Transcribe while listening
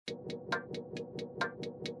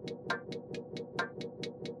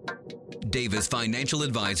Davis Financial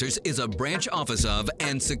Advisors is a branch office of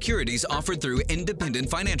and securities offered through Independent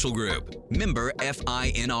Financial Group, member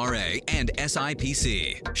FINRA and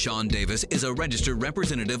SIPC. Sean Davis is a registered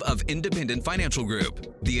representative of Independent Financial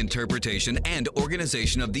Group. The interpretation and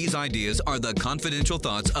organization of these ideas are the confidential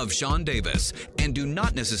thoughts of Sean Davis and do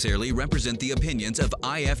not necessarily represent the opinions of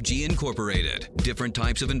IFG Incorporated. Different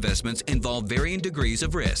types of investments involve varying degrees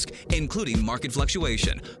of risk, including market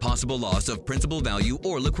fluctuation, possible loss of principal value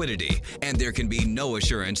or liquidity, and there can be no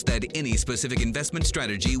assurance that any specific investment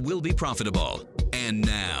strategy will be profitable. And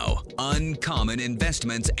now, Uncommon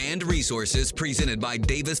Investments and Resources presented by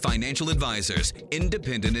Davis Financial Advisors,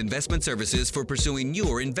 independent investment services for pursuing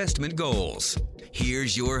your investment goals.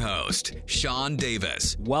 Here's your host, Sean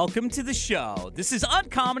Davis. Welcome to the show. This is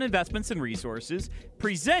Uncommon Investments and Resources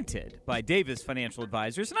presented by Davis Financial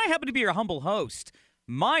Advisors, and I happen to be your humble host.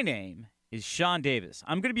 My name is Sean Davis.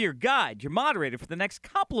 I'm going to be your guide, your moderator for the next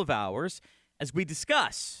couple of hours as we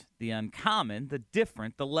discuss the uncommon, the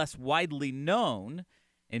different, the less widely known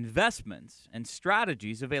investments and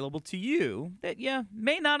strategies available to you that you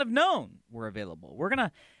may not have known were available. We're going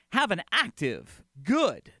to have an active,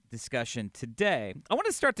 good discussion today. I want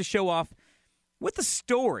to start the show off with a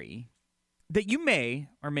story that you may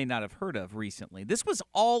or may not have heard of recently. This was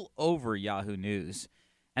all over Yahoo News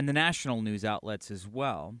and the national news outlets as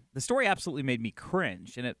well. The story absolutely made me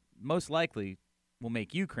cringe, and it most likely will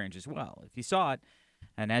make you cringe as well if you saw it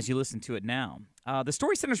and as you listen to it now. The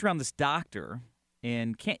story centers around this doctor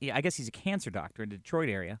I guess he's a cancer doctor in the Detroit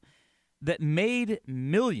area that made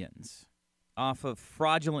millions off of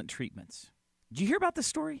fraudulent treatments. Did you hear about this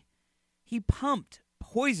story? He pumped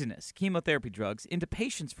poisonous chemotherapy drugs into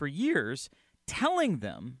patients for years, telling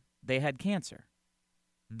them they had cancer.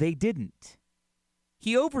 They didn't.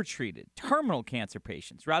 He overtreated terminal cancer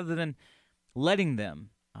patients rather than letting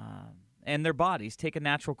them and their bodies take a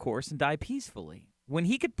natural course and die peacefully. When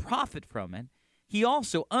he could profit from it, he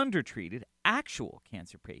also undertreated actual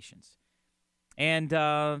cancer patients. And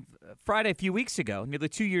Friday, a few weeks ago, nearly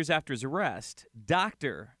 2 years after his arrest,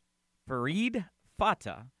 Dr. Farid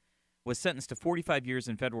Fatah was sentenced to 45 years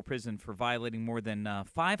in federal prison for violating more than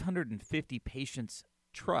 550 patients'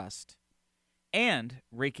 trust and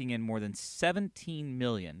raking in more than $17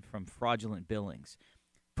 million from fraudulent billings.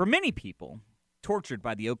 For many people tortured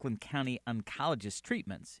by the Oakland County oncologist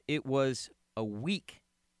treatments, it was a weak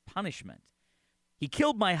punishment. He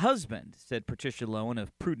killed my husband, said Patricia Lowen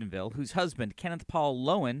of Prudenville, whose husband, Kenneth Paul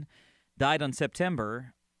Lowen, died in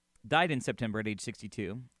September at age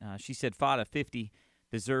 62. She said Fatah, 50,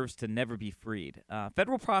 deserves to never be freed.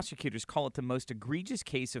 Federal prosecutors call it the most egregious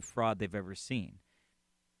case of fraud they've ever seen.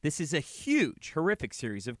 This is a huge, horrific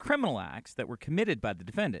series of criminal acts that were committed by the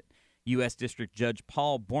defendant, U.S. District Judge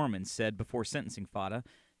Paul Borman said before sentencing Fatah,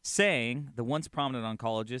 saying the once prominent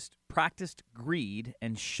oncologist practiced greed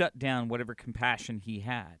and shut down whatever compassion he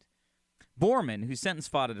had. Borman, who sentenced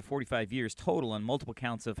Fatah to 45 years total on multiple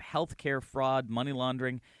counts of healthcare fraud, money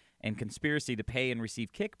laundering, and conspiracy to pay and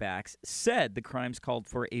receive kickbacks, said the crimes called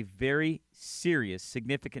for a very serious,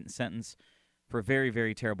 significant sentence for very,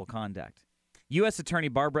 very terrible conduct. U.S. Attorney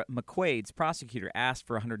Barbara McQuaid's prosecutor asked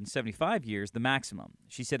for 175 years, the maximum.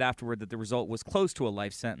 She said afterward that the result was close to a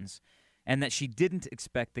life sentence and that she didn't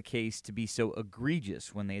expect the case to be so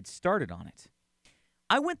egregious when they had started on it.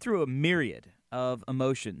 I went through a myriad of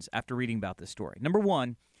emotions after reading about this story. Number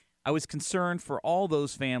one, I was concerned for all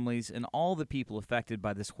those families and all the people affected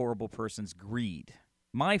by this horrible person's greed.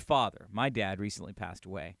 My father, my dad, recently passed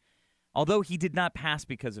away. Although he did not pass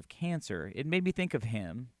because of cancer, it made me think of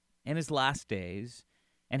him and his last days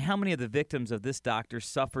and how many of the victims of this doctor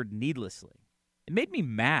suffered needlessly. It made me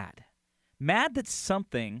mad. Mad that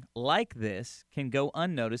something like this can go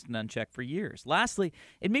unnoticed and unchecked for years. Lastly,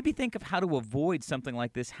 it made me think of how to avoid something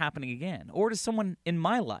like this happening again or to someone in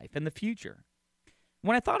my life in the future.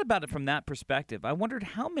 When I thought about it from that perspective, I wondered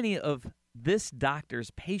how many of this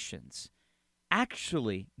doctor's patients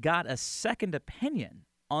actually got a second opinion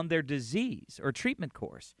on their disease or treatment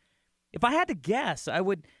course. If I had to guess, I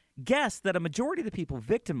would guess that a majority of the people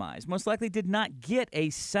victimized most likely did not get a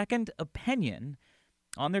second opinion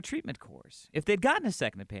on their treatment course. If they'd gotten a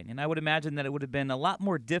second opinion, I would imagine that it would have been a lot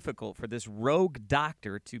more difficult for this rogue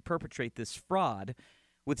doctor to perpetrate this fraud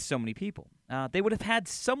with so many people. They would have had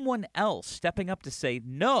someone else stepping up to say,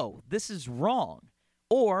 no, this is wrong,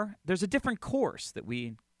 or there's a different course that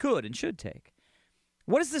we could and should take.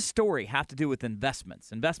 What does this story have to do with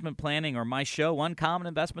investments, investment planning, or my show, Uncommon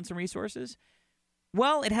Investments and Resources?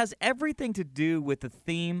 Well, it has everything to do with the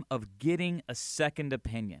theme of getting a second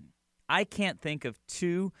opinion. I can't think of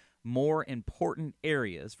two more important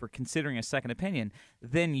areas for considering a second opinion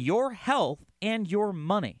than your health and your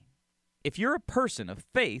money. If you're a person of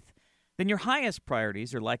faith, then your highest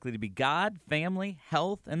priorities are likely to be God, family,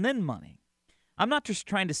 health, and then money. I'm not just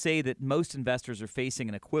trying to say that most investors are facing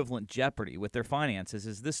an equivalent jeopardy with their finances,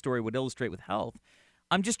 as this story would illustrate with health.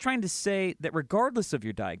 I'm just trying to say that regardless of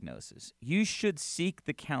your diagnosis, you should seek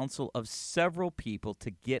the counsel of several people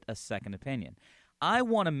to get a second opinion. I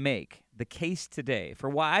want to make the case today for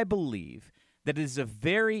why I believe that it is a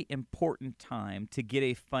very important time to get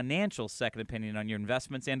a financial second opinion on your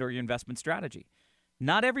investments and or your investment strategy.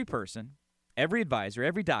 Not every person, every advisor,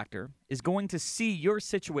 every doctor is going to see your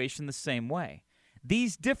situation the same way.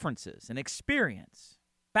 These differences in experience,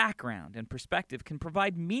 background, and perspective can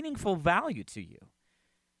provide meaningful value to you.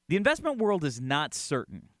 The investment world is not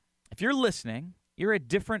certain. If you're listening, you're a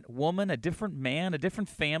different woman, a different man, a different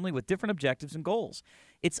family with different objectives and goals.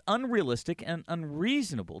 It's unrealistic and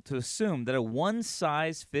unreasonable to assume that a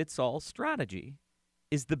one-size-fits-all strategy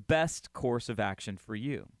is the best course of action for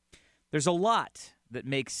you. There's a lot that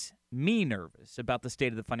makes me nervous about the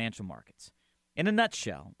state of the financial markets. In a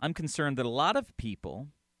nutshell, I'm concerned that a lot of people,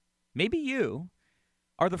 maybe you,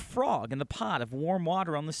 are the frog in the pot of warm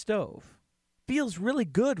water on the stove. Feels really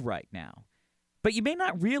good right now, but you may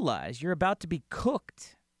not realize you're about to be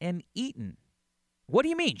cooked and eaten. What do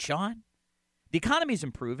you mean, Sean? The economy's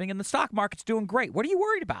improving and the stock market's doing great. What are you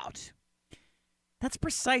worried about? That's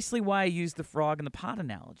precisely why I use the frog in the pot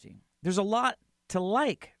analogy. There's a lot to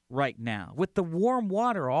like right now with the warm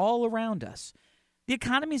water all around us. The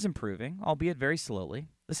economy's improving, albeit very slowly.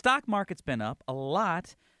 The stock market's been up a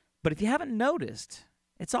lot, but if you haven't noticed,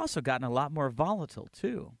 it's also gotten a lot more volatile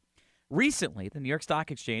too. Recently, the New York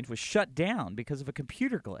Stock Exchange was shut down because of a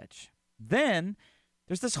computer glitch. Then,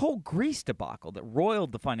 there's this whole Greece debacle that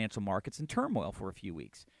roiled the financial markets in turmoil for a few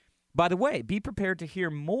weeks. By the way, be prepared to hear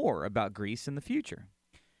more about Greece in the future.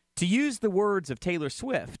 To use the words of Taylor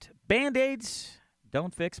Swift, Band-Aids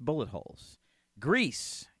don't fix bullet holes.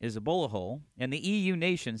 Greece is a bullet hole, and the EU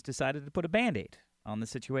nations decided to put a Band-Aid on the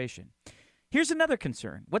situation. Here's another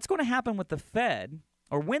concern. What's going to happen with the Fed,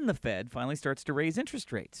 or when the Fed finally starts to raise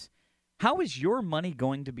interest rates? How is your money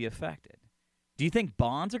going to be affected? Do you think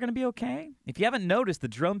bonds are going to be okay? If you haven't noticed, the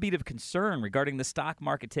drumbeat of concern regarding the stock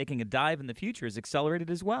market taking a dive in the future is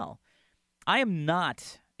accelerated as well. I am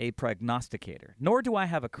not a prognosticator, nor do I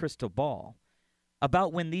have a crystal ball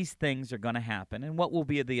about when these things are going to happen and what will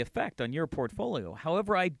be the effect on your portfolio.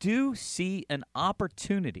 However, I do see an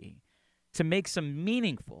opportunity to make some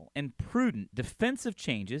meaningful and prudent defensive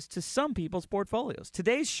changes to some people's portfolios.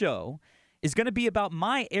 Today's show is going to be about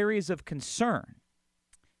my areas of concern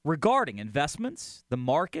regarding investments, the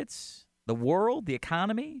markets, the world, the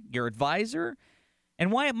economy, your advisor,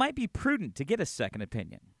 and why it might be prudent to get a second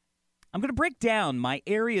opinion. I'm going to break down my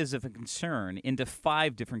areas of concern into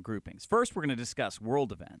 5 different groupings. First, we're going to discuss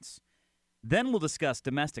world events. Then we'll discuss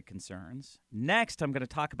domestic concerns. Next, I'm going to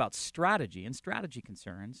talk about strategy and strategy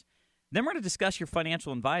concerns. Then we're going to discuss your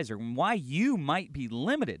financial advisor and why you might be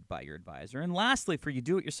limited by your advisor. And lastly, for you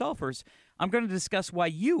do-it-yourselfers, I'm going to discuss why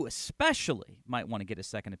you especially might want to get a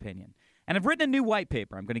second opinion. And I've written a new white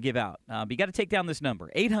paper I'm going to give out. But you got to take down this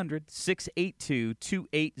number,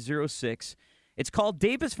 800-682-2806. It's called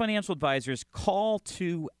Davis Financial Advisors Call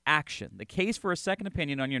to Action, the case for a second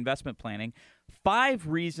opinion on your investment planning, 5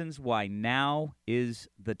 reasons why now is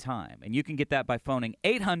the time. And you can get that by phoning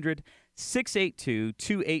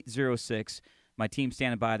 800-682-2806. My team's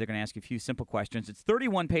standing by. They're going to ask you a few simple questions. It's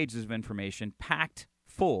 31 pages of information, packed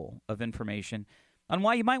full of information on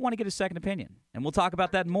why you might want to get a second opinion. And we'll talk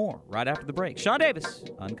about that more right after the break. Sean Davis,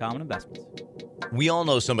 Uncommon Investments. We all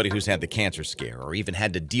know somebody who's had the cancer scare or even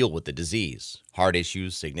had to deal with the disease. Heart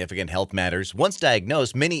issues, significant health matters. Once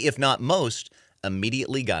diagnosed, many, if not most,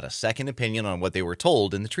 immediately got a second opinion on what they were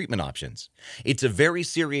told in the treatment options. It's a very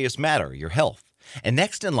serious matter, your health. And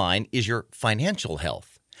next in line is your financial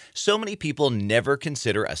health. So many people never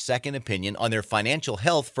consider a second opinion on their financial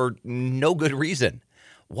health for no good reason.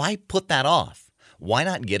 Why put that off? Why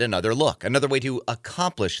not get another look, another way to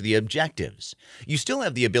accomplish the objectives? You still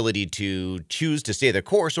have the ability to choose to stay the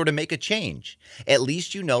course or to make a change. At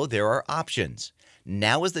least you know there are options.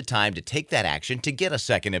 Now is the time to take that action to get a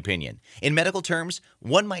second opinion. In medical terms,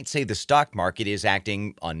 one might say the stock market is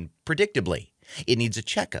acting unpredictably. It needs a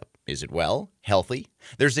checkup. Is it well, healthy?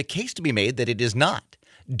 There's a case to be made that it is not.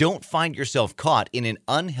 Don't find yourself caught in an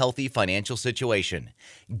unhealthy financial situation.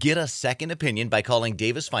 Get a second opinion by calling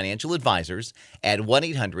Davis Financial Advisors at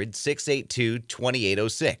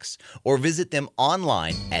 1-800-682-2806 or visit them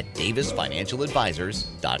online at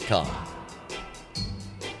davisfinancialadvisors.com.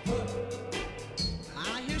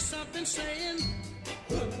 I hear something saying.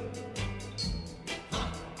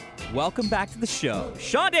 Welcome back to the show.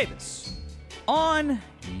 Sean Davis on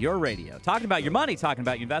your radio. Talking about your money, talking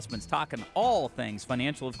about your investments, talking all things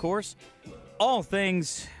financial, of course, all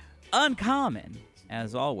things uncommon,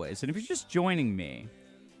 as always. And if you're just joining me,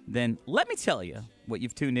 then let me tell you what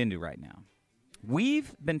you've tuned into right now.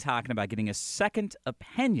 We've been talking about getting a second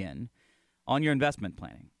opinion on your investment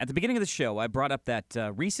planning. At the beginning of the show, I brought up that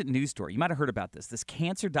recent news story. You might have heard about this. This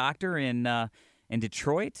cancer doctor in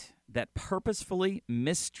Detroit that purposefully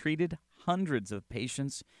mistreated hundreds of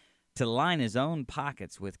patients to line his own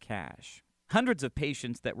pockets with cash. Hundreds of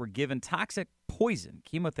patients that were given toxic poison,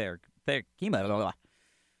 chemotherapy.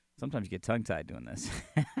 Sometimes you get tongue-tied doing this.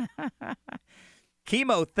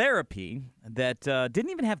 Chemotherapy that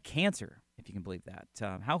didn't even have cancer, if you can believe that.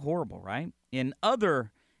 How horrible, right? In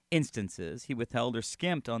other instances, he withheld or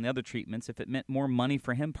skimped on the other treatments if it meant more money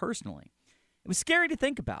for him personally. It was scary to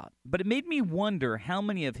think about, but it made me wonder how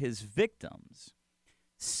many of his victims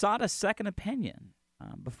sought a second opinion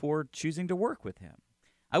before choosing to work with him.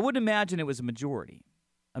 I would imagine it was a majority.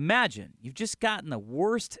 Imagine you've just gotten the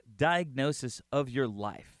worst diagnosis of your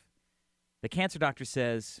life. The cancer doctor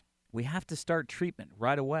says, we have to start treatment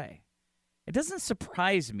right away. It doesn't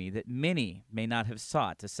surprise me that many may not have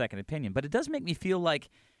sought a second opinion, but it does make me feel like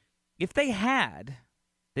if they had,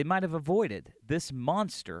 they might have avoided this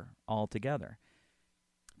monster altogether.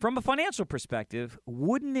 From a financial perspective,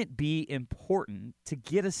 wouldn't it be important to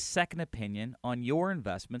get a second opinion on your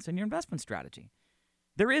investments and your investment strategy?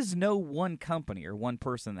 There is no one company or one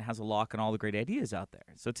person that has a lock on all the great ideas out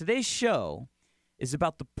there. So today's show is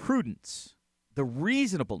about the prudence, the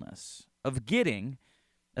reasonableness of getting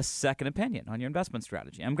a second opinion on your investment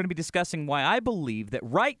strategy. I'm going to be discussing why I believe that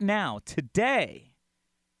right now, today,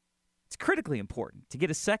 it's critically important to get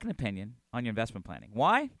a second opinion on your investment planning.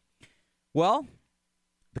 Why? Well,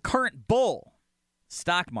 the current bull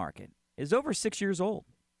stock market is over 6 years old.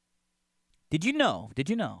 Did you know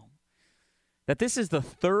that this is the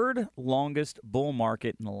third longest bull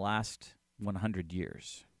market in the last 100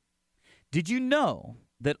 years? Did you know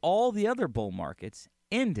that all the other bull markets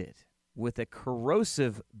ended with a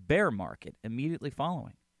corrosive bear market immediately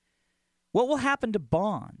following? What will happen to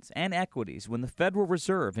bonds and equities when the Federal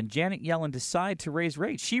Reserve and Janet Yellen decide to raise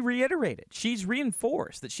rates? She's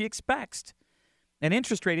reinforced that she expects an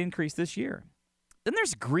interest rate increase this year. Then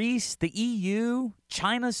there's Greece, the EU,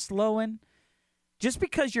 China's slowing. Just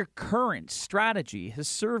because your current strategy has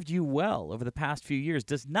served you well over the past few years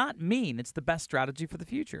does not mean it's the best strategy for the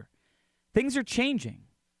future. Things are changing,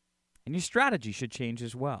 and your strategy should change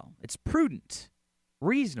as well. It's prudent,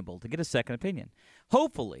 reasonable to get a second opinion.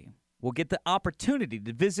 Hopefully, we'll get the opportunity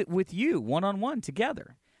to visit with you one-on-one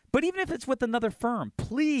together. But even if it's with another firm,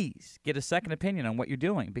 please get a second opinion on what you're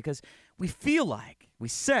doing because we feel like, we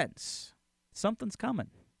sense something's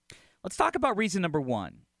coming. Let's talk about reason number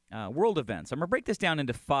one, world events. I'm going to break this down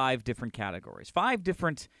into 5 different categories. I'm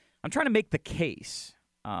trying to make the case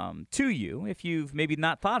to you if you've maybe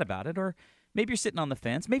not thought about it or maybe you're sitting on the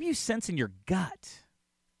fence. Maybe you sense in your gut.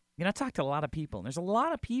 You know, I talk to a lot of people, and there's a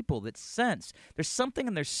lot of people that sense there's something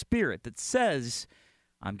in their spirit that says,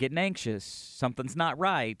 I'm getting anxious. Something's not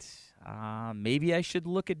right. Maybe I should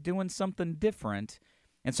look at doing something different.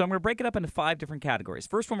 And so I'm going to break it up into 5 different categories.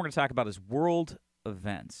 First one we're going to talk about is world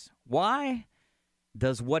events. Why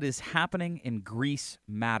does what is happening in Greece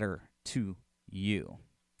matter to you?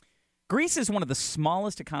 Greece is one of the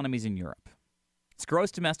smallest economies in Europe. Its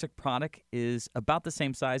gross domestic product is about the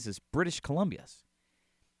same size as British Columbia's.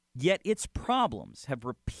 Yet its problems have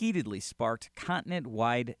repeatedly sparked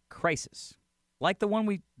continent-wide crisis, like the one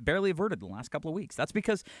we barely averted in the last couple of weeks. That's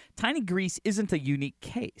because tiny Greece isn't a unique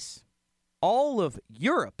case. All of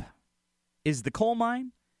Europe is the coal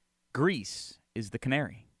mine. Greece is the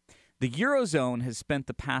canary. The Eurozone has spent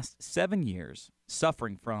the past 7 years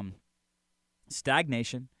suffering from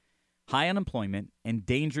stagnation, high unemployment, and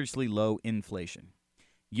dangerously low inflation.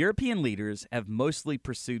 European leaders have mostly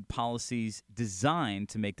pursued policies designed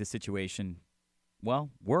to make the situation, well,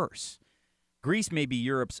 worse. Greece may be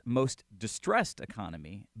Europe's most distressed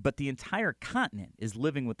economy, but the entire continent is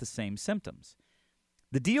living with the same symptoms.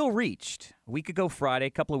 The deal reached a week ago Friday,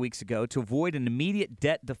 a couple of weeks ago, to avoid an immediate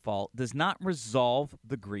debt default does not resolve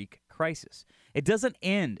the Greek crisis. It doesn't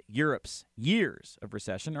end Europe's years of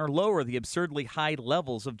recession or lower the absurdly high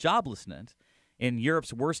levels of joblessness in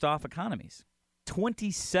Europe's worst-off economies.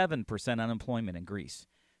 27% unemployment in Greece,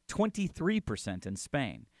 23% in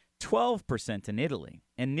Spain, 12% in Italy,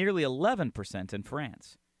 and nearly 11% in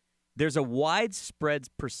France. There's a widespread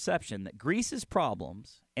perception that Greece's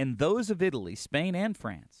problems and those of Italy, Spain, and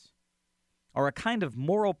France are a kind of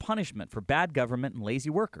moral punishment for bad government and lazy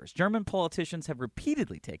workers. German politicians have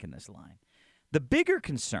repeatedly taken this line. The bigger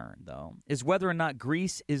concern, though, is whether or not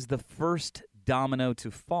Greece is the first domino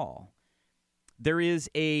to fall. There is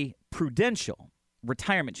a Prudential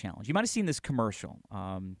retirement challenge. You might have seen this commercial.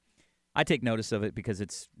 I take notice of it because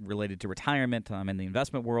it's related to retirement. I'm in the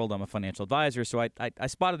investment world. I'm a financial advisor, so I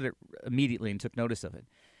spotted it immediately and took notice of it.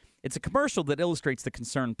 It's a commercial that illustrates the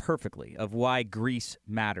concern perfectly of why Greece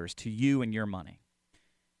matters to you and your money.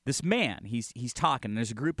 This man, he's talking.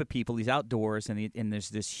 There's a group of people. He's outdoors, and there's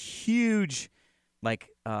this huge,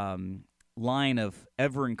 line of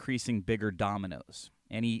ever-increasing bigger dominoes.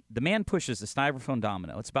 And the man pushes a styrofoam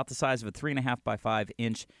domino. It's about the size of a 3.5 by 5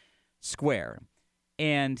 inch square.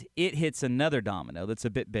 And it hits another domino that's a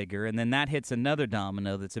bit bigger, and then that hits another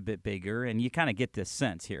domino that's a bit bigger, and you kind of get this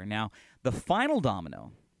sense here. Now, the final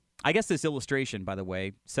domino, I guess this illustration, by the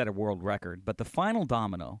way, set a world record, but the final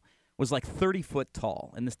domino was like 30 foot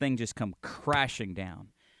tall, and this thing just come crashing down.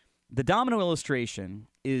 The domino illustration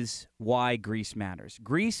is why Greece matters.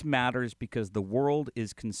 Greece matters because the world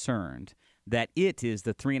is concerned that it is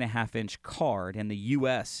the 3.5 inch card, and the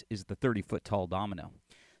U.S. is the 30 foot tall domino.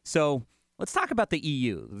 So let's talk about the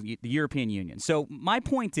EU, the European Union. So my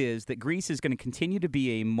point is that Greece is going to continue to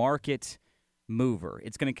be a market mover.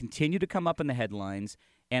 It's going to continue to come up in the headlines,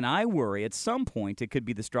 and I worry at some point it could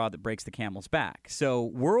be the straw that breaks the camel's back. So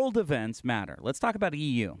world events matter. Let's talk about the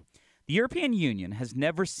EU. The European Union has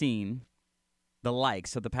never seen the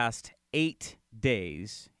likes of the past 8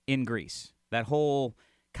 days in Greece. That whole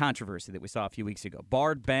controversy that we saw a few weeks ago.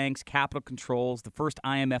 Barred banks, capital controls, the first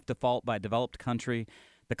IMF default by a developed country,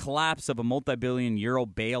 the collapse of a multi-billion euro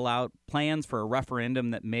bailout, plans for a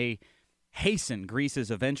referendum that may hasten Greece's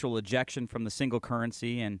eventual ejection from the single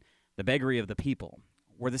currency, and the beggary of the people.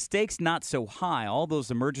 Were the stakes not so high, all those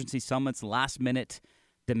emergency summits, last-minute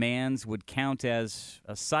demands would count as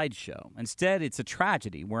a sideshow. Instead, it's a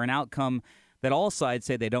tragedy where an outcome that all sides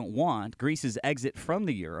say they don't want, Greece's exit from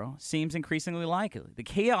the euro, seems increasingly likely. The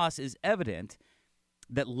chaos is evident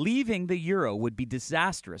that leaving the euro would be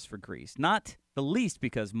disastrous for Greece, not the least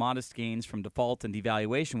because modest gains from default and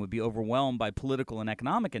devaluation would be overwhelmed by political and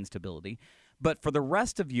economic instability, but for the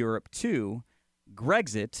rest of Europe, too,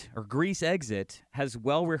 Grexit, or Greece exit, has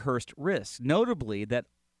well-rehearsed risks, notably that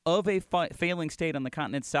of a failing state on the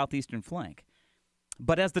continent's southeastern flank.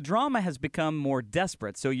 But as the drama has become more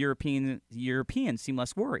desperate, so Europeans seem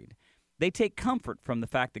less worried. They take comfort from the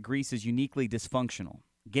fact that Greece is uniquely dysfunctional.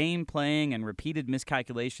 Game playing and repeated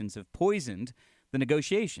miscalculations have poisoned the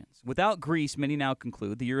negotiations. Without Greece, many now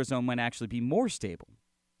conclude the Eurozone might actually be more stable.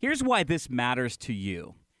 Here's why this matters to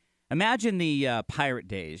you. Imagine the pirate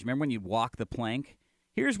days. Remember when you'd walk the plank?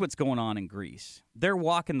 Here's what's going on in Greece. They're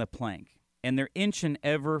walking the plank, and they're inching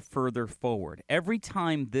ever further forward. Every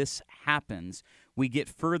time this happens, we get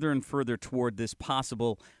further and further toward this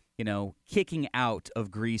possible, kicking out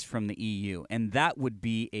of Greece from the EU. And that would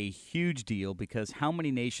be a huge deal because how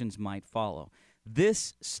many nations might follow?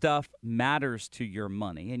 This stuff matters to your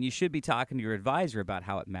money, and you should be talking to your advisor about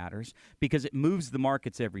how it matters because it moves the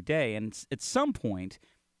markets every day. And at some point,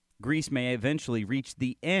 Greece may eventually reach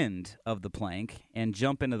the end of the plank and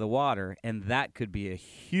jump into the water, and that could be a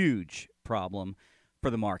huge problem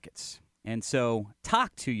for the markets. And so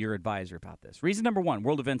talk to your advisor about this. Reason number one,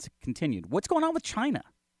 world events continued. What's going on with China?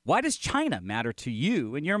 Why does China matter to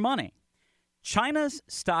you and your money? China's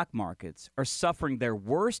stock markets are suffering their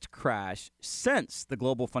worst crash since the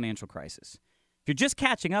global financial crisis. If you're just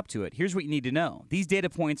catching up to it, here's what you need to know. These data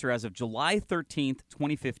points are as of July 13th,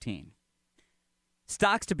 2015.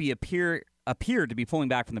 Stocks appear to be pulling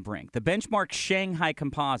back from the brink. The benchmark Shanghai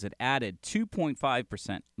Composite added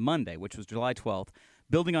 2.5% Monday, which was July 12th,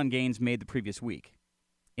 building on gains made the previous week.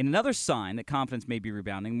 In another sign that confidence may be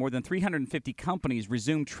rebounding, more than 350 companies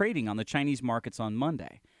resumed trading on the Chinese markets on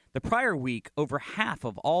Monday. The prior week, over half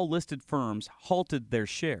of all listed firms halted their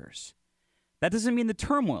shares. That doesn't mean the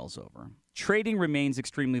turmoil's over. Trading remains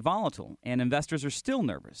extremely volatile, and investors are still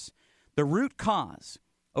nervous. The root cause: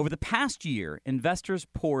 over the past year, investors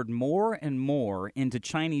poured more and more into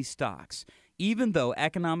Chinese stocks, even though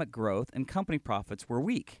economic growth and company profits were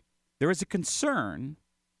weak. There is a concern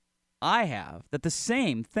I have that the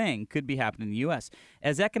same thing could be happening in the U.S.,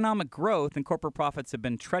 as economic growth and corporate profits have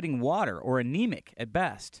been treading water or anemic at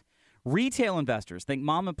best. Retail investors, think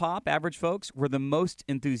mom and pop, average folks, were the most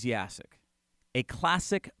enthusiastic. A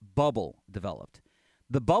classic bubble developed.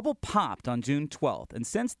 The bubble popped on June 12th, and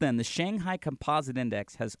since then, the Shanghai Composite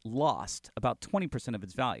Index has lost about 20% of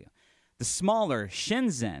its value. The smaller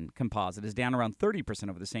Shenzhen Composite is down around 30%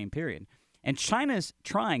 over the same period. And China is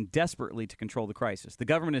trying desperately to control the crisis. The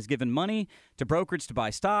government has given money to brokerage to buy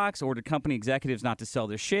stocks, ordered company executives not to sell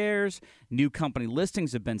their shares. New company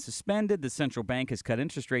listings have been suspended. The central bank has cut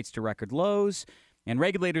interest rates to record lows. And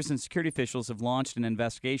regulators and security officials have launched an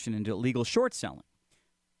investigation into illegal short selling.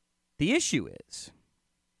 The issue is,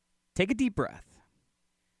 take a deep breath.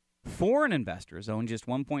 Foreign investors own just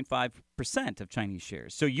 1.5% of Chinese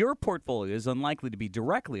shares, so your portfolio is unlikely to be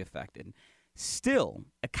directly affected. Still,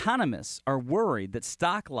 economists are worried that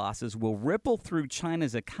stock losses will ripple through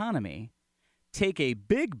China's economy, take a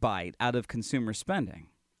big bite out of consumer spending.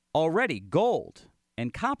 Already, gold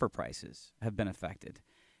and copper prices have been affected.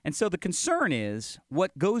 And so the concern is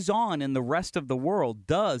what goes on in the rest of the world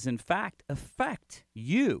does, in fact, affect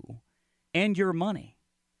you and your money.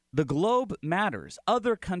 The globe matters.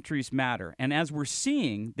 Other countries matter. And as we're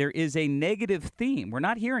seeing, there is a negative theme. We're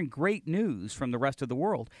not hearing great news from the rest of the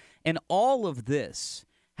world. And all of this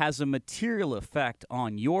has a material effect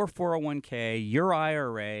on your 401k, your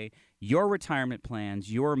IRA, your retirement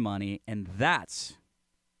plans, your money. And that's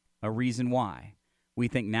a reason why we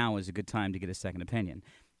think now is a good time to get a second opinion.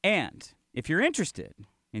 And if you're interested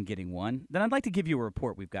in getting one, then I'd like to give you a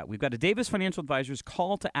report we've got. We've got a Davis Financial Advisors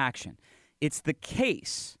call to action. It's the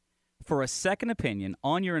case for a second opinion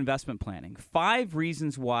on your investment planning. 5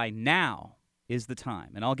 reasons why now is the time.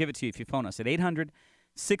 And I'll give it to you if you phone us at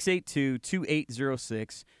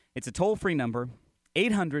 800-682-2806. It's a toll-free number,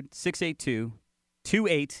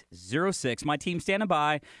 800-682-2806. My team's standing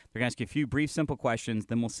by. They're going to ask you a few brief, simple questions.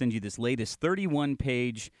 Then we'll send you this latest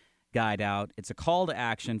 31-page guide out. It's a call to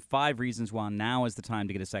action. 5 reasons why now is the time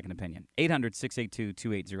to get a second opinion.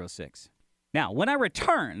 800-682-2806. Now, when I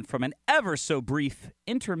return from an ever so brief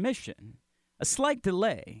intermission, a slight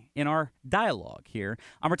delay in our dialogue here,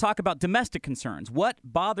 I'm going to talk about domestic concerns. What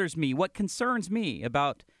bothers me, what concerns me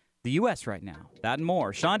about the U.S. right now. That and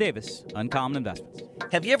more. Sean Davis, Uncommon Investments.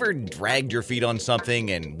 Have you ever dragged your feet on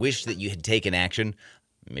something and wished that you had taken action?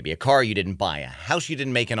 Maybe a car you didn't buy, a house you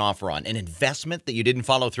didn't make an offer on, an investment that you didn't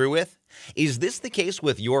follow through with? Is this the case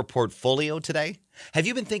with your portfolio today? Have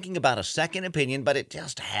you been thinking about a second opinion, but it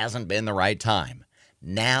just hasn't been the right time?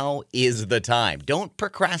 Now is the time. Don't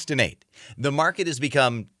procrastinate. The market has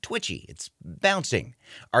become twitchy. It's bouncing.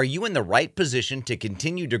 Are you in the right position to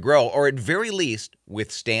continue to grow, or at very least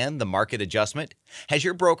withstand the market adjustment? Has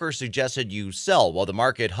your broker suggested you sell while the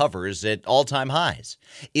market hovers at all-time highs?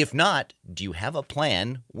 If not, do you have a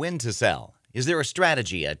plan when to sell? Is there a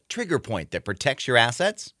strategy, a trigger point that protects your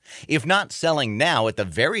assets? If not selling now at the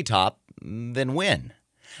very top, then when?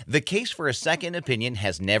 The case for a second opinion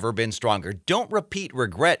has never been stronger. Don't repeat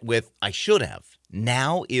regret with, I should have.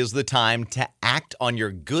 Now is the time to act on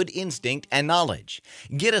your good instinct and knowledge.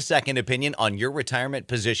 Get a second opinion on your retirement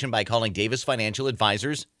position by calling Davis Financial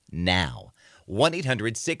Advisors now.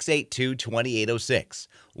 1-800-682-2806,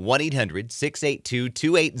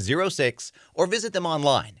 1-800-682-2806, or visit them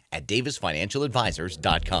online at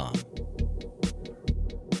davisfinancialadvisors.com.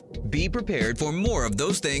 Be prepared for more of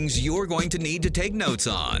those things you're going to need to take notes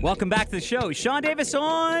on. Welcome back to the show. Sean Davis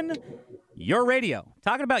on your radio.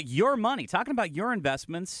 Talking about your money, talking about your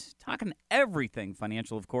investments, talking everything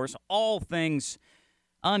financial, of course, all things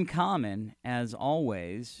uncommon, as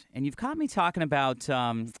always. And you've caught me talking about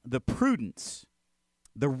the prudence,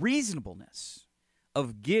 the reasonableness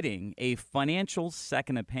of getting a financial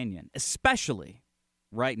second opinion, especially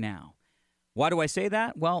right now. Why do I say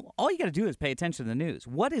that? Well, all you got to do is pay attention to the news.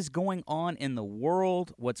 What is going on in the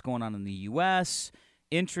world? What's going on in the U.S.?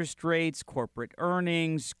 Interest rates, corporate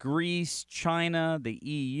earnings, Greece, China, the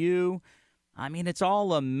EU. I mean, it's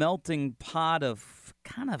all a melting pot of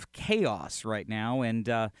kind of chaos right now, and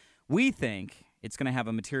we think it's going to have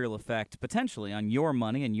a material effect potentially on your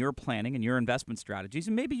money and your planning and your investment strategies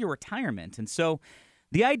and maybe your retirement. And so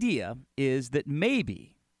the idea is that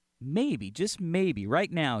maybe, just maybe,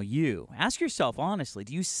 right now, you ask yourself honestly,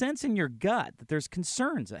 do you sense in your gut that there's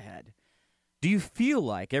concerns ahead? Do you feel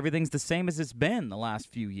like everything's the same as it's been the last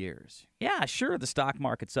few years? Yeah, sure, the stock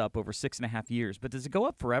market's up over 6.5 years, but does it go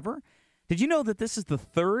up forever? Did you know that this is the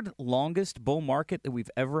third longest bull market that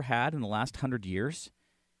we've ever had in the last 100 years?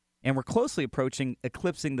 And we're closely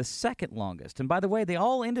eclipsing the second longest. And by the way, they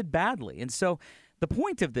all ended badly. And so the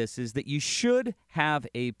point of this is that you should have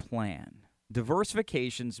a plan.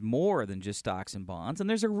 Diversification's more than just stocks and bonds, and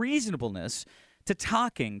there's a reasonableness to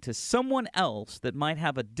talking to someone else that might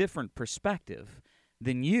have a different perspective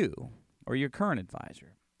than you or your current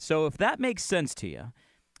advisor. So if that makes sense to you,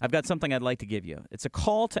 I've got something I'd like to give you. It's a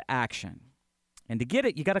call to action. And to get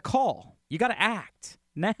it, you got to call. You got to act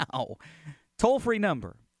now. Toll-free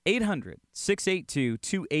number,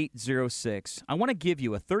 800-682-2806. I want to give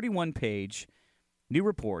you a 31-page new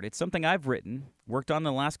report. It's something I've written, worked on in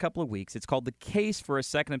the last couple of weeks. It's called The Case for a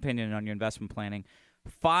Second Opinion on Your Investment Planning.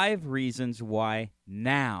 5 reasons why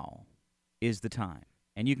now is the time.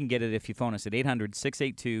 And you can get it if you phone us at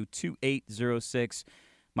 800-682-2806.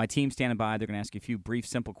 My team's standing by. They're going to ask you a few brief,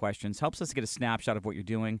 simple questions. Helps us get a snapshot of what you're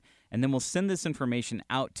doing. And then we'll send this information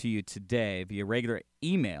out to you today via regular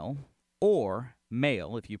email or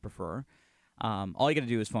mail, if you prefer. All you got to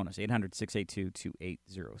do is phone us,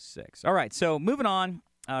 800-682-2806. All right, so moving on.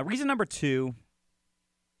 Reason number 2,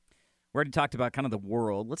 we already talked about kind of the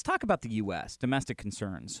world. Let's talk about the U.S., domestic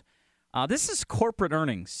concerns. This is corporate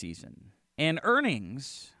earnings season, and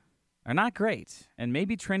earnings are not great and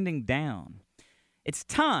maybe trending down. It's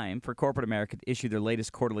time for corporate America to issue their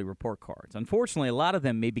latest quarterly report cards. Unfortunately, a lot of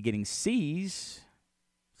them may be getting C's.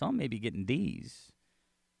 Some may be getting D's.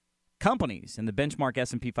 Companies in the benchmark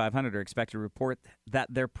S&P 500 are expected to report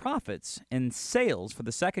that their profits and sales for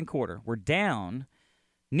the second quarter were down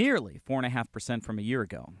nearly 4.5% from a year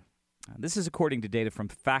ago. This is according to data from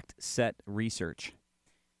FactSet Research.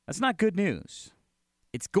 That's not good news.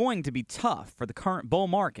 It's going to be tough for the current bull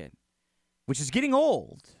market, which is getting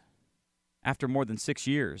old after more than 6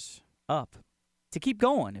 years up, to keep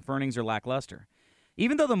going if earnings are lackluster.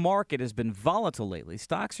 Even though the market has been volatile lately,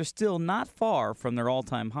 stocks are still not far from their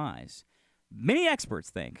all-time highs. Many experts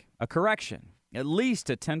think a correction, at least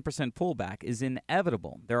a 10% pullback, is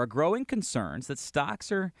inevitable. There are growing concerns that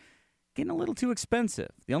stocks are getting a little too expensive.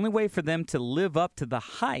 The only way for them to live up to the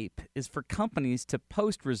hype is for companies to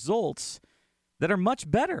post results that are much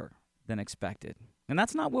better than expected. And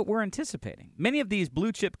that's not what we're anticipating. Many of these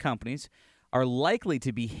blue-chip companies are likely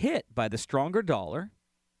to be hit by the stronger dollar,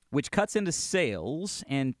 which cuts into sales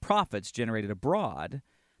and profits generated abroad.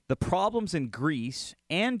 The problems in Greece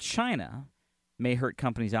and China may hurt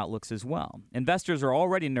companies' outlooks as well. Investors are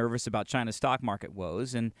already nervous about China's stock market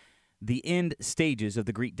woes and the end stages of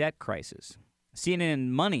the Greek debt crisis. CNN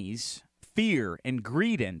Money's Fear and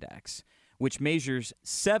Greed Index, which measures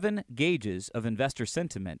 7 gauges of investor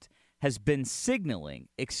sentiment, has been signaling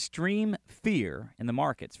extreme fear in the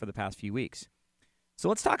markets for the past few weeks. So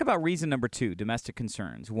let's talk about reason number 2, domestic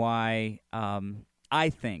concerns, why I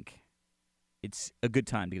think it's a good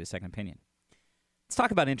time to get a second opinion. Let's talk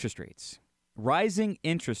about interest rates. Rising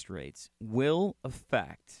interest rates will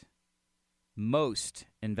affect most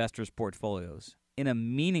investors' portfolios in a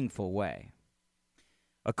meaningful way.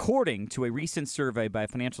 According to a recent survey by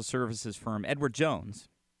financial services firm Edward Jones,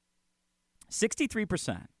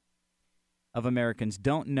 63% of Americans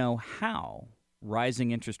don't know how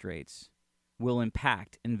rising interest rates will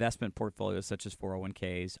impact investment portfolios such as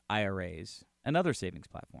 401ks, IRAs, and other savings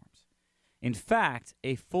platforms. In fact,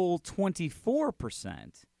 a full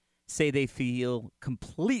 24% say they feel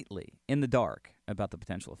completely in the dark about the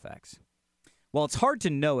potential effects. While it's hard to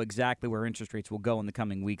know exactly where interest rates will go in the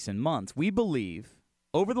coming weeks and months, we believe,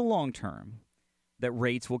 over the long term, that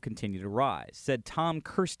rates will continue to rise, said Tom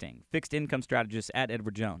Kirsting, fixed income strategist at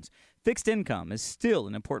Edward Jones. Fixed income is still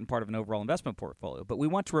an important part of an overall investment portfolio, but we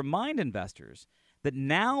want to remind investors that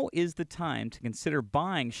now is the time to consider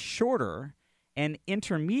buying shorter and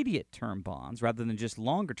intermediate-term bonds rather than just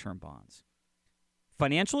longer-term bonds.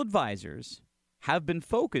 Financial advisors have been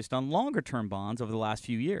focused on longer-term bonds over the last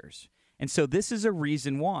few years. And so this is a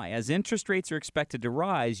reason why, as interest rates are expected to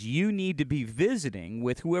rise, you need to be visiting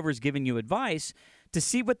with whoever's giving you advice to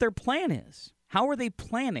see what their plan is. How are they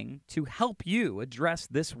planning to help you address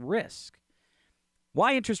this risk?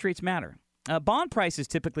 Why interest rates matter. Bond prices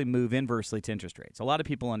typically move inversely to interest rates. A lot of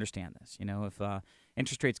people understand this. You know, if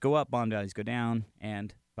interest rates go up, bond values go down,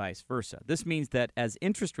 and vice versa. This means that as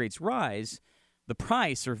interest rates rise, the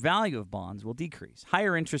price or value of bonds will decrease.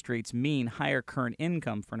 Higher interest rates mean higher current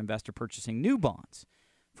income for an investor purchasing new bonds.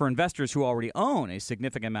 For investors who already own a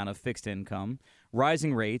significant amount of fixed income,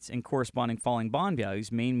 rising rates and corresponding falling bond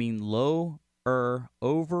values may mean lower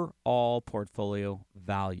overall portfolio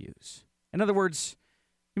values. In other words,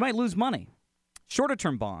 you might lose money.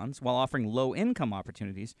 Shorter-term bonds, while offering low-income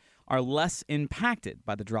opportunities, are less impacted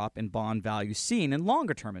by the drop in bond value seen in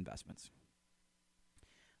longer-term investments.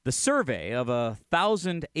 The survey of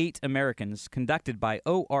 1,008 Americans conducted by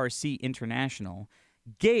ORC International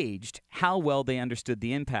gauged how well they understood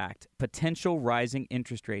the impact potential rising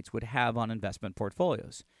interest rates would have on investment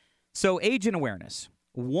portfolios. So age and awareness.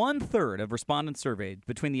 1/3 of respondents surveyed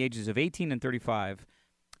between the ages of 18 and 35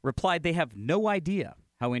 replied they have no idea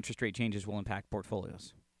how interest rate changes will impact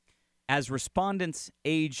portfolios. As respondents'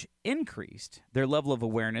 age increased, their level of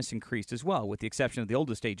awareness increased as well, with the exception of the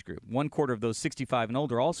oldest age group. 1/4 of those 65 and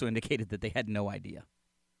older also indicated that they had no idea.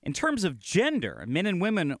 In terms of gender, men and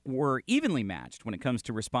women were evenly matched when it comes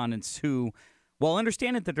to respondents who, while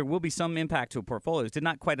understanding that there will be some impact to portfolios, did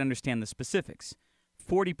not quite understand the specifics.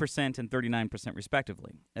 40% and 39%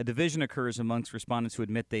 respectively. A division occurs amongst respondents who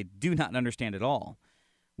admit they do not understand at all.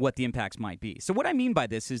 what the impacts might be. So what I mean by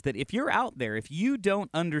this is that if you're out there, if you don't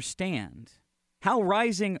understand how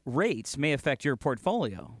rising rates may affect your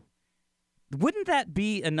portfolio, wouldn't that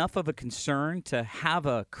be enough of a concern to have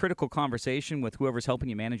a critical conversation with whoever's helping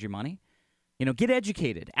you manage your money? You know, get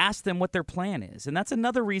educated. Ask them what their plan is. And that's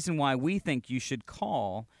another reason why we think you should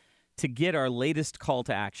call to get our latest call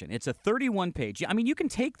to action. It's a 31-page. I mean, you can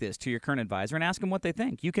take this to your current advisor and ask them what they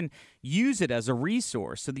think. You can use it as a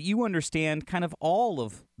resource so that you understand kind of all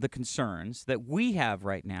of the concerns that we have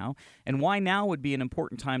right now and why now would be an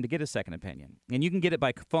important time to get a second opinion. And you can get it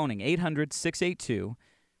by phoning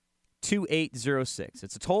 800-682-2806.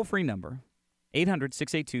 It's a toll-free number,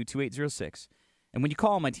 800-682-2806. And when you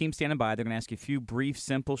call, my team's standing by. They're going to ask you a few brief,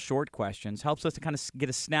 simple, short questions. Helps us to kind of get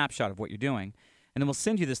a snapshot of what you're doing. And then we'll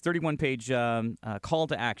send you this 31-page call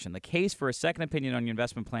to action, the case for a second opinion on your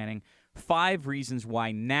investment planning, 5 reasons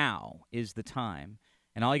why now is the time.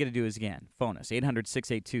 And all you got to do is, again, phone us,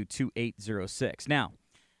 800-682-2806. Now,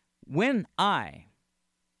 when I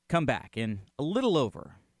come back in a little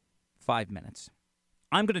over 5 minutes,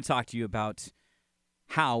 I'm going to talk to you about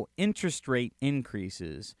how interest rate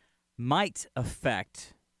increases might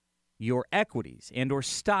affect your equities and or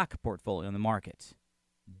stock portfolio in the market.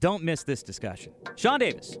 Don't miss this discussion. Sean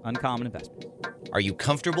Davis, Uncommon Investments. Are you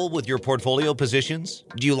comfortable with your portfolio positions?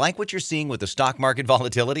 Do you like what you're seeing with the stock market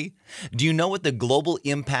volatility? Do you know what the global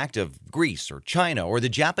impact of Greece or China or the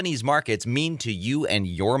Japanese markets mean to you and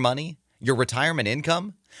your money, your retirement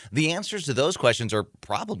income? The answers to those questions are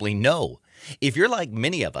probably no. If you're like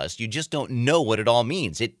many of us, you just don't know what it all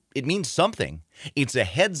means. It means something. It's a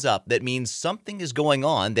heads up that means something is going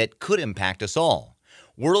on that could impact us all.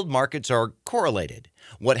 World markets are correlated.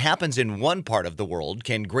 What happens in one part of the world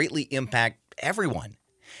can greatly impact everyone.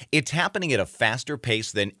 It's happening at a faster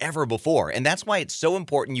pace than ever before, and that's why it's so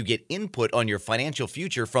important you get input on your financial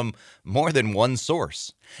future from more than one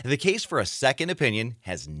source. The case for a second opinion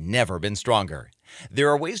has never been stronger. There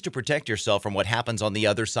are ways to protect yourself from what happens on the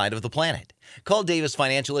other side of the planet. Call Davis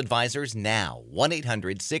Financial Advisors now,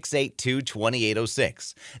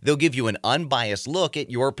 1-800-682-2806. They'll give you an unbiased look at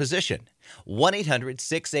your position.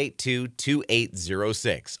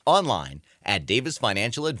 1-800-682-2806. Online at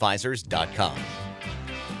davisfinancialadvisors.com.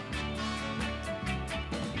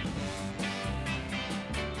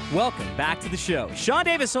 Welcome back to the show. Sean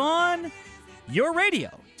Davis on your radio.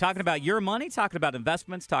 Talking about your money, talking about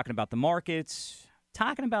investments, talking about the markets,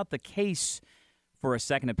 talking about the case for a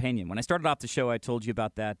second opinion. When I started off the show, I told you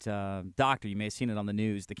about that doctor. You may have seen it on the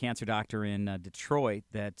news, the cancer doctor in Detroit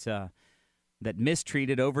that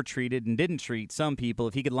mistreated, overtreated, and didn't treat some people.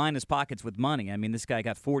 If he could line his pockets with money, I mean, this guy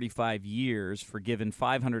got 45 years for giving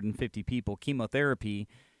 550 people chemotherapy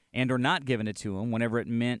and or not giving it to him whenever it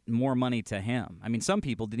meant more money to him. I mean, some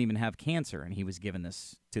people didn't even have cancer, and he was giving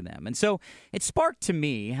this to them. And so it sparked to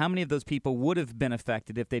me how many of those people would have been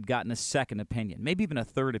affected if they'd gotten a second opinion, maybe even a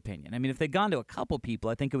third opinion. I mean, if they'd gone to a couple people,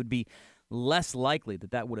 I think it would be less likely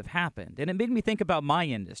that that would have happened. And it made me think about my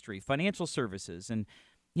industry, financial services, and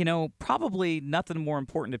you know, probably nothing more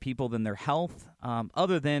important to people than their health,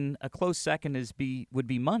 other than a close second would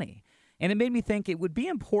be money. And it made me think it would be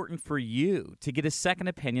important for you to get a second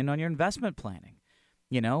opinion on your investment planning.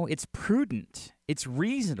 You know, it's prudent. It's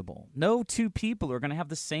reasonable. No two people are going to have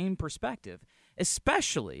the same perspective,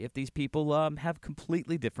 especially if these people have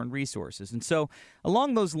completely different resources. And so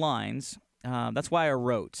along those lines, that's why I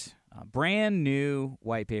wrote a brand new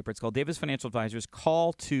white paper. It's called Davis Financial Advisors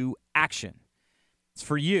Call to Action. It's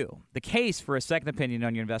for you. The case for a second opinion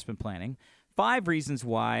on your investment planning. 5 reasons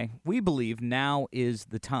why we believe now is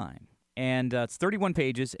the time. And it's 31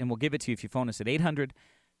 pages, and we'll give it to you if you phone us at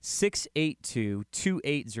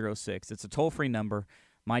 800-682-2806. It's a toll-free number.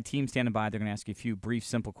 My team's standing by. They're going to ask you a few brief,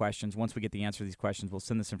 simple questions. Once we get the answer to these questions, we'll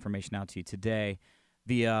send this information out to you today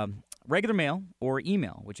via regular mail or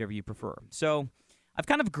email, whichever you prefer. So I've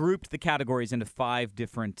kind of grouped the categories into 5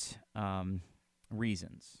 different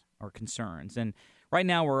reasons or concerns. And right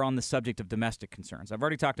now we're on the subject of domestic concerns. I've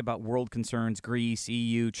already talked about world concerns, Greece,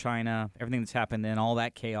 EU, China, everything that's happened and all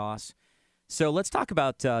that chaos. So let's talk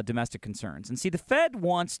about domestic concerns. And see, the Fed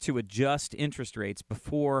wants to adjust interest rates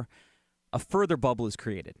before a further bubble is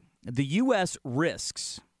created. The U.S.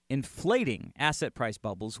 risks inflating asset price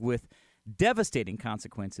bubbles with devastating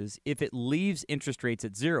consequences if it leaves interest rates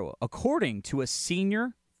at zero, according to a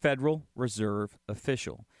senior Federal Reserve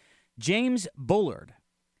official. James Bullard,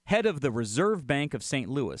 head of the Reserve Bank of St.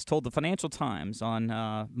 Louis, told the Financial Times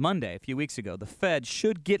on Monday, a few weeks ago, the Fed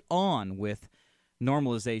should get on with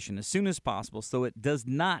normalization as soon as possible so it does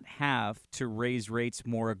not have to raise rates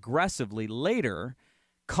more aggressively later,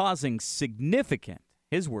 causing significant,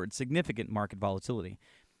 his word, significant market volatility.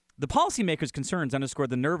 The policymakers' concerns underscore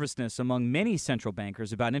the nervousness among many central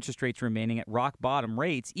bankers about interest rates remaining at rock-bottom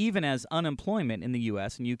rates, even as unemployment in the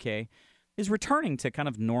U.S. and U.K. is returning to kind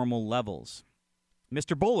of normal levels.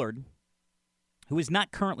 Mr. Bullard, who is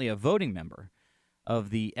not currently a voting member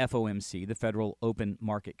of the FOMC, the Federal Open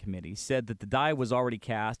Market Committee, said that the die was already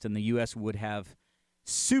cast and the U.S. would have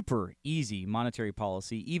super easy monetary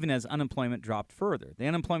policy even as unemployment dropped further. The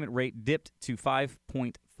unemployment rate dipped to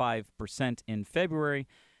 5.5% in February,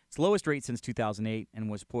 its lowest rate since 2008,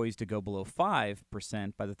 and was poised to go below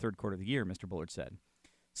 5% by the third quarter of the year, Mr. Bullard said.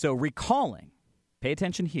 So recalling, pay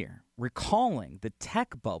attention here, recalling the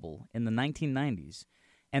tech bubble in the 1990s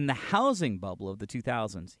and the housing bubble of the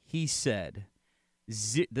 2000s, he said,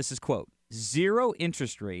 this is quote, "Zero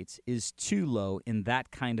interest rates is too low in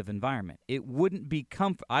that kind of environment. I wouldn't be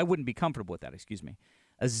comfortable with that,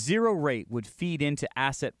 A zero rate would feed into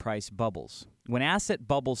asset price bubbles. When asset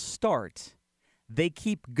bubbles start, they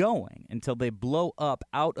keep going until they blow up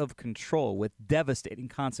out of control with devastating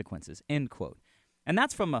consequences," end quote. And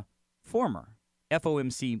that's from a former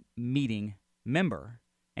FOMC meeting member.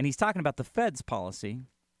 And he's talking about the Fed's policy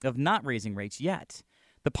of not raising rates yet.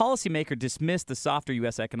 The policymaker dismissed the softer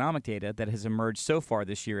U.S. economic data that has emerged so far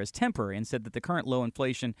this year as temporary and said that the current low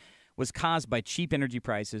inflation was caused by cheap energy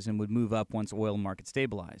prices and would move up once oil market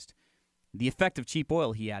stabilized. The effect of cheap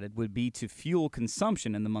oil, he added, would be to fuel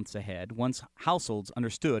consumption in the months ahead once households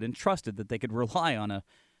understood and trusted that they could rely on a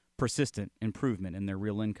persistent improvement in their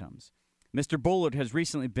real incomes. Mr. Bullard has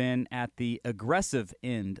recently been at the aggressive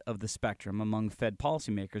end of the spectrum among Fed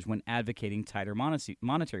policymakers when advocating tighter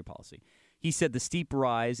monetary policy. He said the steep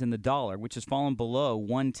rise in the dollar, which has fallen below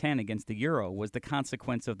 110 against the euro, was the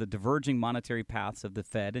consequence of the diverging monetary paths of the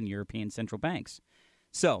Fed and European central banks.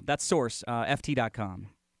 So that's source, FT.com.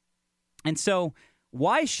 And so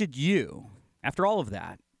why should you, after all of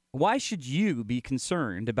that, why should you be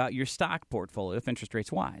concerned about your stock portfolio if interest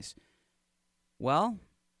rates rise? Well,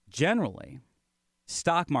 generally,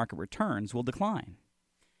 stock market returns will decline.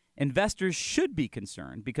 Investors should be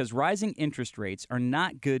concerned because rising interest rates are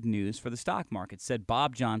not good news for the stock market, said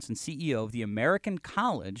Bob Johnson, CEO of the American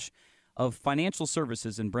College of Financial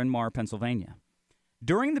Services in Bryn Mawr, Pennsylvania.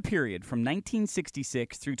 During the period from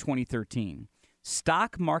 1966 through 2013,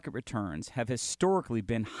 stock market returns have historically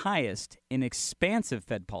been highest in expansive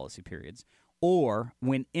Fed policy periods or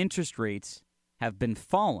when interest rates have been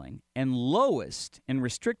falling, and lowest in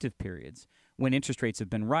restrictive periods when interest rates have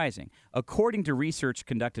been rising, according to research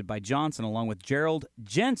conducted by Johnson along with Gerald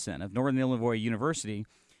Jensen of Northern Illinois University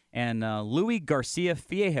and Louis Garcia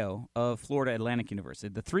Fiejo of Florida Atlantic University.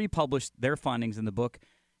 The three published their findings in the book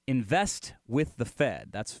Invest with the Fed.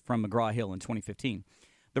 That's from McGraw-Hill in 2015.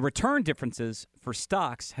 The return differences for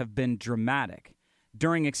stocks have been dramatic.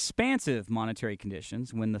 During expansive monetary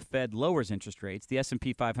conditions, when the Fed lowers interest rates, the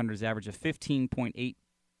S&P 500's average of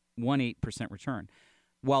 15.818% return.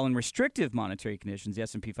 While in restrictive monetary conditions, the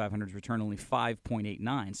S&P 500's return only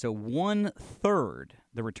 5.89, so 1/3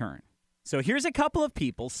 the return. So here's a couple of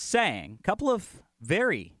people saying, a couple of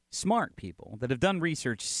very smart people that have done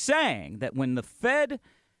research saying that when the Fed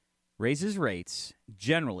raises rates,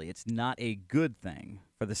 generally it's not a good thing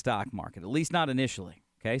for the stock market, at least not initially.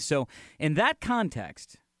 Okay, so in that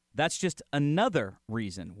context, that's just another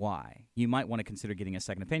reason why you might want to consider getting a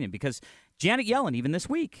second opinion, because Janet Yellen, even this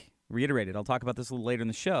week, reiterated, I'll talk about this a little later in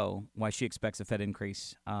the show, why she expects a Fed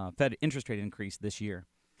interest rate increase this year.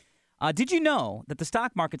 Did you know that the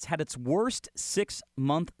stock market's had its worst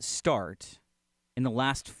 6-month start in the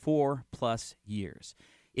last 4+ years?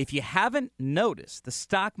 If you haven't noticed, the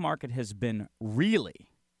stock market has been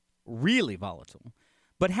really, really volatile,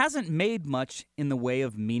 but hasn't made much in the way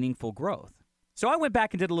of meaningful growth. So I went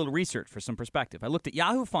back and did a little research for some perspective. I looked at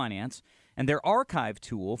Yahoo Finance and their archive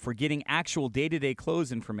tool for getting actual day-to-day close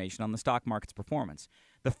information on the stock market's performance.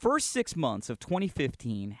 The first 6 months of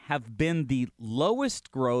 2015 have been the lowest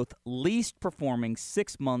growth, least performing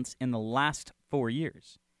 6 months in the last 4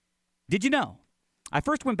 years. Did you know? I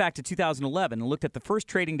first went back to 2011 and looked at the first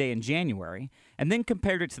trading day in January and then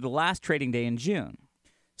compared it to the last trading day in June.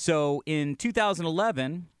 So in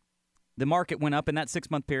 2011, the market went up in that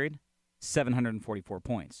 6-month period 744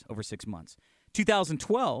 points over 6 months.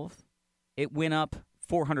 2012, it went up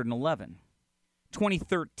 411.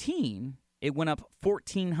 2013, it went up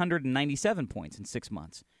 1,497 points in 6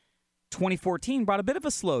 months. 2014 brought a bit of a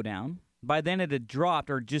slowdown. By then, it had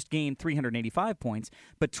dropped or just gained 385 points.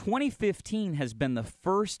 But 2015 has been the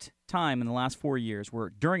first time in the last 4 years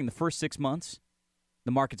where during the first 6 months,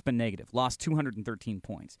 the market's been negative, lost 213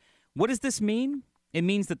 points. What does this mean? It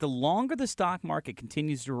means that the longer the stock market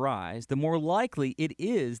continues to rise, the more likely it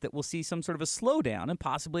is that we'll see some sort of a slowdown and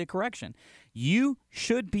possibly a correction. You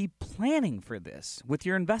should be planning for this with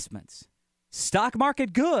your investments. Stock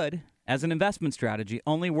market good as an investment strategy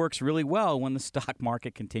only works really well when the stock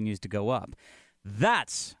market continues to go up.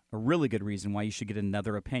 That's a really good reason why you should get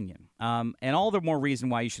another opinion. And all the more reason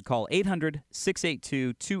why you should call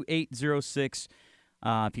 800-682-2806.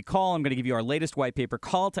 If you call, I'm going to give you our latest white paper,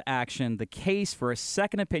 Call to Action, the case for a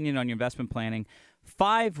second opinion on your investment planning.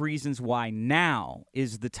 5 reasons why now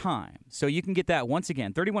is the time. So you can get that once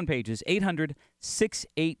again, 31 pages,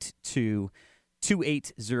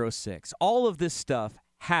 800-682-2806. All of this stuff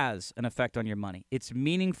has an effect on your money. It's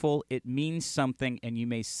meaningful. It means something, and you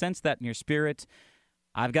may sense that in your spirit.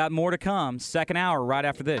 I've got more to come. Second hour right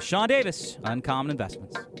after this. Sean Davis, Uncommon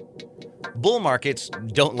Investments. Bull markets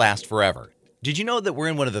don't last forever. Did you know that we're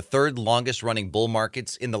in one of the 3rd longest running bull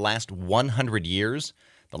markets in the last 100 years?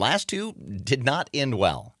 The last 2 did not end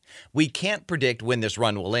well. We can't predict when this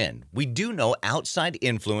run will end. We do know outside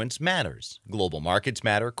influence matters. Global markets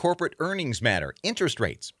matter, corporate earnings matter, interest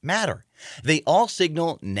rates matter. They all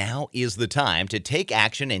signal now is the time to take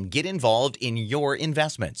action and get involved in your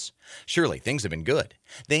investments. Surely things have been good.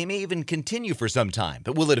 They may even continue for some time,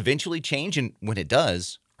 but will it eventually change? And when it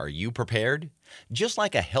does, are you prepared? Just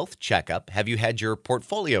like a health checkup, have you had your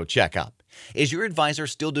portfolio checkup? Is your advisor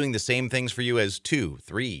still doing the same things for you as 2,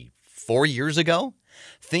 3, 4 years ago?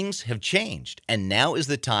 Things have changed, and now is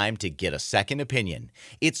the time to get a second opinion.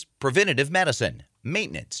 It's preventative medicine,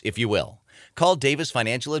 maintenance, if you will. Call Davis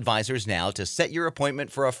Financial Advisors now to set your appointment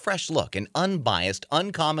for a fresh look, an unbiased,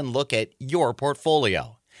 uncommon look at your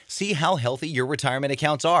portfolio. See how healthy your retirement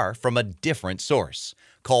accounts are from a different source.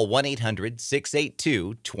 Call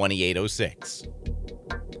 1-800-682-2806.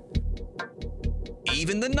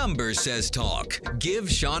 Even the number says talk. Give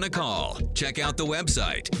Sean a call. Check out the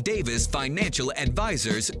website,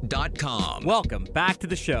 davisfinancialadvisors.com. Welcome back to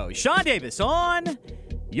the show. Sean Davis on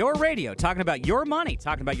your radio, talking about your money,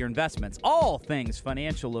 talking about your investments, all things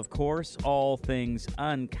financial, of course, all things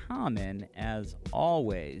uncommon, as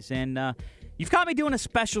always. And you've caught me doing a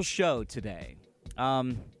special show today.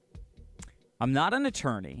 I'm not an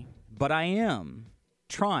attorney, but I am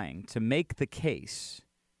trying to make the case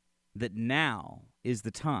that now is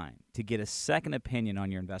the time to get a second opinion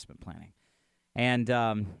on your investment planning. And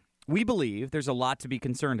we believe there's a lot to be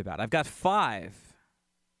concerned about. I've got 5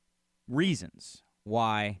 reasons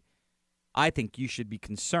why I think you should be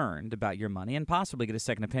concerned about your money and possibly get a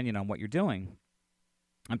second opinion on what you're doing.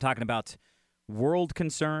 I'm talking about world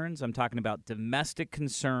concerns. I'm talking about domestic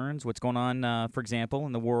concerns, what's going on, for example,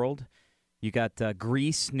 in the world. You got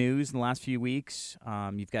Greece news in the last few weeks.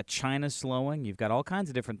 You've got China slowing. You've got all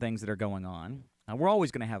kinds of different things that are going on. We're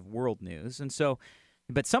always going to have world news. And so,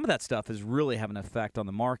 but some of that stuff is really having an effect on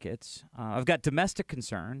the markets. I've got domestic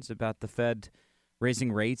concerns about the Fed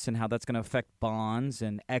raising rates and how that's going to affect bonds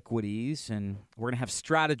and equities. And we're going to have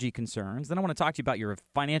strategy concerns. Then I want to talk to you about your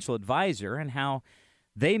financial advisor and how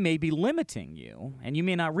they may be limiting you, and you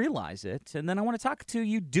may not realize it. And then I want to talk to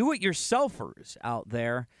you do-it-yourselfers out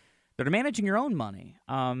there that are managing your own money.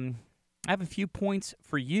 I have a few points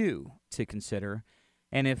for you to consider.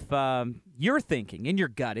 And if you're thinking in your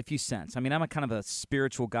gut, if you sense, I'm a kind of a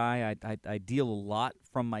spiritual guy. I deal a lot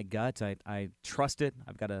from my gut. I trust it.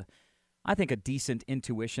 I've got I think a decent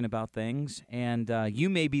intuition about things. And you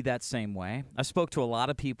may be that same way. I spoke to a lot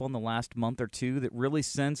of people in the last month or 2 that really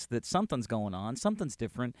sense that something's going on, something's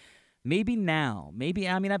different. Maybe now. Maybe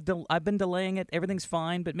I've been delaying it. Everything's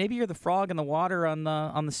fine, but maybe you're the frog in the water on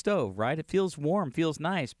the stove, right? It feels warm, feels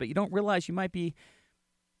nice, but you don't realize you might be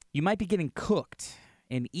getting cooked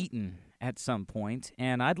and eaten at some point,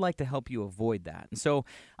 and I'd like to help you avoid that. And so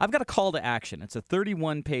I've got a call to action. It's a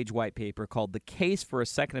 31-page white paper called The Case for a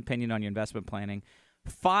Second Opinion on Your Investment Planning.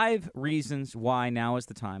 5 reasons why now is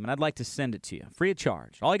the time, and I'd like to send it to you free of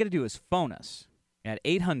charge. All you got to do is phone us at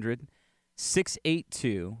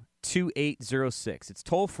 800-682-2806. It's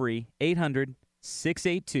toll-free,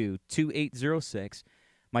 800-682-2806.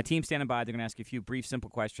 My team's standing by. They're going to ask you a few brief, simple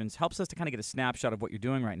questions. Helps us to kind of get a snapshot of what you're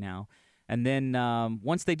doing right now. And then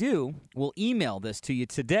once they do, we'll email this to you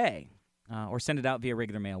today or send it out via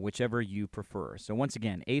regular mail, whichever you prefer. So once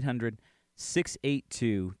again,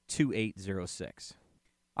 800-682-2806.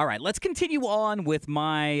 All right, let's continue on with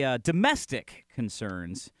my domestic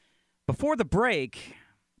concerns. Before the break,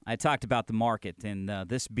 I talked about the market and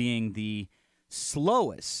this being the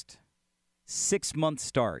slowest 6-month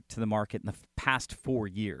start to the market in the past 4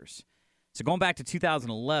 years. So going back to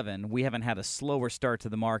 2011, we haven't had a slower start to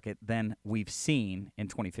the market than we've seen in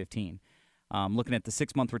 2015. Looking at the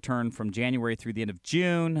 6-month return from January through the end of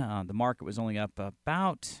June, the market was only up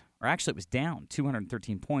it was down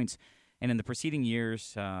 213 points. And in the preceding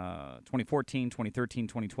years, 2014, 2013,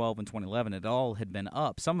 2012, and 2011, it all had been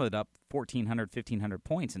up. Some of it up 1,400, 1,500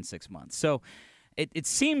 points in 6 months. So it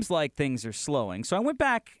seems like things are slowing. So I went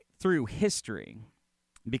back through history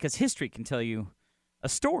because history can tell you a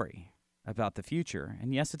story about the future.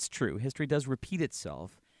 And yes, it's true. History does repeat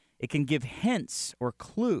itself. It can give hints or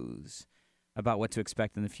clues about what to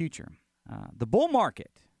expect in the future. The bull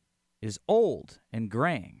market is old and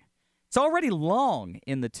graying. It's already long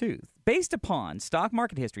in the tooth. Based upon stock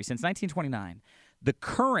market history since 1929, the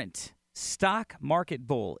current stock market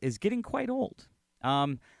bull is getting quite old.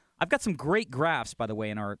 I've got some great graphs, by the way,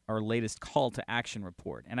 in our latest call to action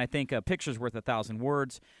report. And I think a picture's worth 1,000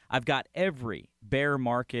 words. I've got every bear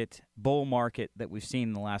market, bull market that we've seen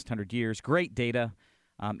in the last 100 years. Great data,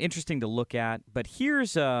 interesting to look at. But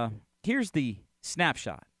here's the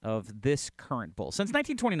snapshot of this current bull. Since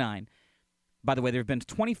 1929, by the way, there have been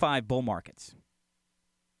 25 bull markets.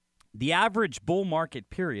 The average bull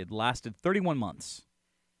market period lasted 31 months.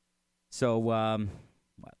 So a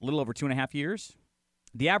little over 2.5 years.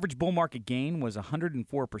 The average bull market gain was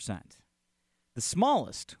 104%. The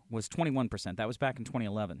smallest was 21%. That was back in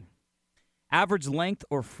 2011. Average length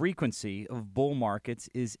or frequency of bull markets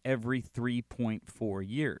is every 3.4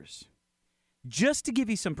 years. Just to give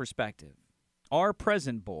you some perspective, our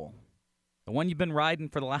present bull, the one you've been riding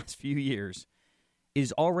for the last few years,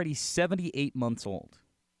 is already 78 months old,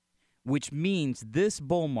 which means this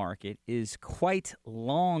bull market is quite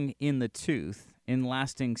long in the tooth in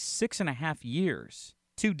lasting 6.5 years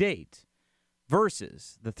to date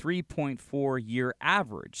versus the 3.4-year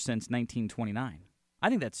average since 1929. I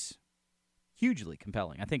think that's hugely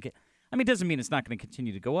compelling. It doesn't mean it's not going to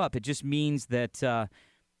continue to go up. It just means that,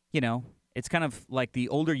 it's kind of like the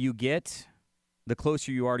older you get, the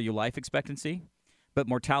closer you are to your life expectancy. But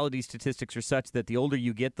mortality statistics are such that the older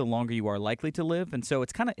you get, the longer you are likely to live. And so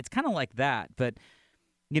it's kind of like that. But,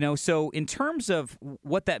 so in terms of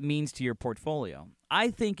what that means to your portfolio,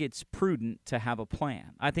 I think it's prudent to have a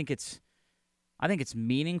plan. I think it's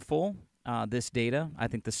meaningful, this data. I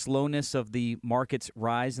think the slowness of the market's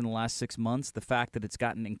rise in the last 6 months, the fact that it's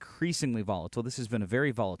gotten increasingly volatile. This has been a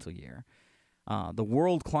very volatile year. The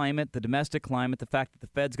world climate, the domestic climate, the fact that the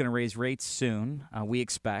Fed's going to raise rates soon, we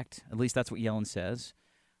expect, at least that's what Yellen says,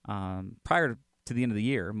 prior to the end of the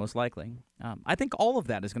year, most likely. I think all of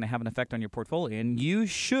that is going to have an effect on your portfolio, and you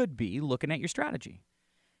should be looking at your strategy.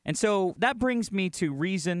 And so that brings me to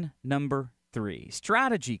reason number 3,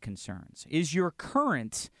 strategy concerns. Is your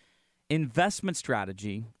current investment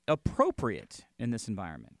strategy appropriate in this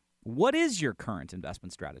environment? What is your current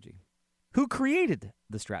investment strategy? Who created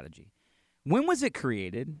the strategy? When was it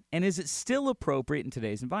created, and is it still appropriate in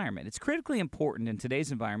today's environment? It's critically important in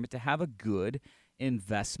today's environment to have a good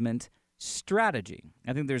investment strategy.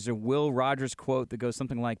 I think there's a Will Rogers quote that goes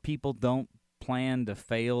something like, people don't plan to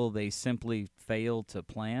fail, they simply fail to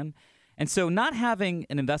plan. And so not having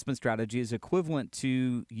an investment strategy is equivalent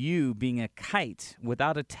to you being a kite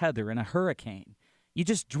without a tether in a hurricane. You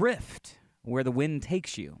just drift where the wind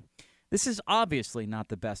takes you. This is obviously not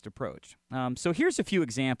the best approach. So here's a few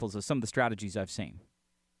examples of some of the strategies I've seen.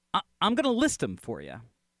 I'm going to list them for you.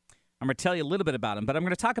 I'm going to tell you a little bit about them, but I'm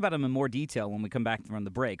going to talk about them in more detail when we come back from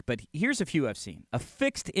the break. But here's a few I've seen. A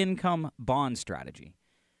fixed income bond strategy.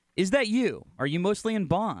 Is that you? Are you mostly in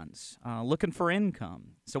bonds, looking for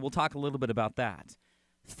income? So we'll talk a little bit about that.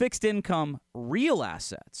 Fixed income real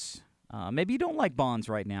assets. Maybe you don't like bonds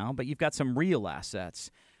right now, but you've got some real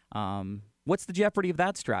assets. What's the jeopardy of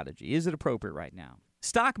that strategy? Is it appropriate right now?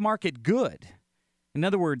 Stock market good. In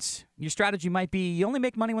other words, your strategy might be you only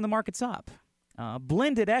make money when the market's up.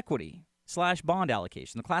 Blended equity / bond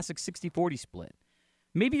allocation, the classic 60-40 split.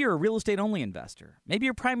 Maybe you're a real estate-only investor. Maybe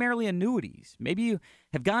you're primarily annuities. Maybe you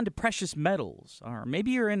have gone to precious metals. Or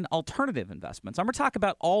maybe you're in alternative investments. I'm going to talk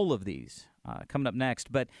about all of these coming up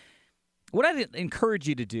next. But what I'd encourage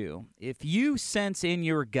you to do, if you sense in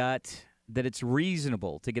your gut that it's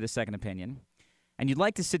reasonable to get a second opinion, and you'd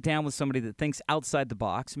like to sit down with somebody that thinks outside the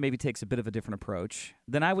box, maybe takes a bit of a different approach,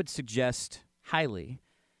 then I would suggest highly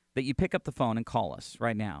that you pick up the phone and call us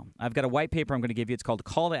right now. I've got a white paper I'm going to give you. It's called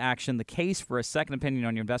Call to Action, the case for a second opinion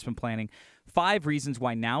on your investment planning. 5 reasons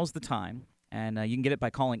why now's the time. And you can get it by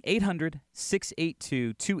calling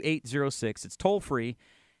 800-682-2806. It's toll free,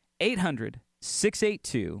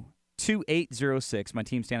 800-682-2806. My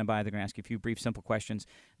team's standing by. They're going to ask you a few brief, simple questions.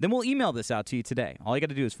 Then we'll email this out to you today. All you got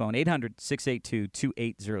to do is phone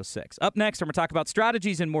 800-682-2806. Up next, I'm going to talk about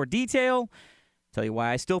strategies in more detail. Tell you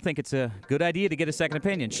why I still think it's a good idea to get a second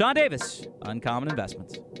opinion. Sean Davis, Uncommon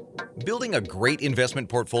Investments. Building a great investment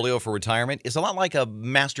portfolio for retirement is a lot like a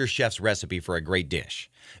master chef's recipe for a great dish.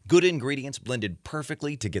 Good ingredients blended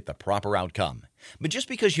perfectly to get the proper outcome. But just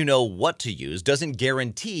because you know what to use doesn't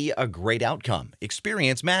guarantee a great outcome.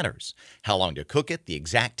 Experience matters. How long to cook it, the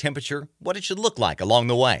exact temperature, what it should look like along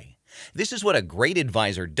the way. This is what a great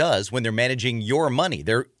advisor does when they're managing your money.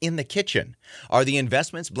 They're in the kitchen. Are the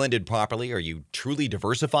investments blended properly? Are you truly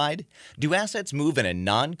diversified? Do assets move in a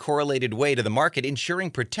non-correlated way to the market, ensuring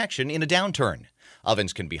protection in a downturn?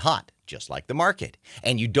 Ovens can be hot, just like the market,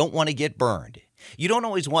 and you don't want to get burned. You don't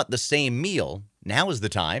always want the same meal. Now is the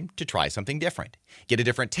time to try something different. Get a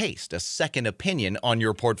different taste, a second opinion on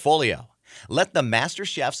your portfolio. Let the master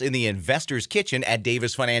chefs in the investor's kitchen at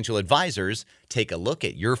Davis Financial Advisors take a look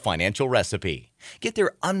at your financial recipe. Get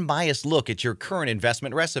their unbiased look at your current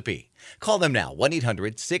investment recipe. Call them now,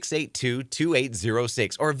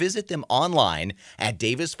 1-800-682-2806, or visit them online at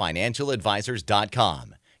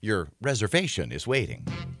davisfinancialadvisors.com. Your reservation is waiting.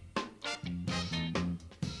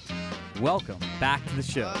 Welcome back to the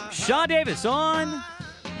show. Sean Davis on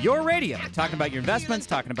your radio, talking about your investments,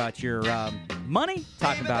 talking about your money,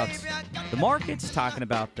 talking about the markets, talking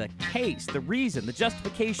about the case, the reason, the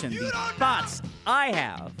justification, the thoughts I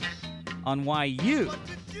have on why you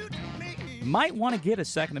might want to get a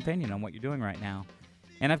second opinion on what you're doing right now.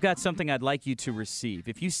 And I've got something I'd like you to receive.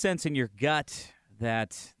 If you sense in your gut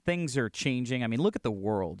that things are changing, I mean, look at the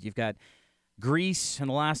world. You've got Greece in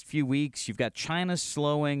the last few weeks. You've got China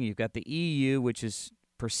slowing. You've got the EU, which is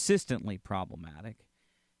persistently problematic.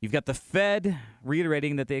 You've got the Fed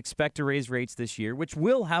reiterating that they expect to raise rates this year, which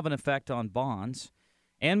will have an effect on bonds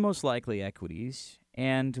and most likely equities.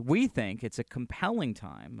 And we think it's a compelling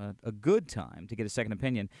time, a good time to get a second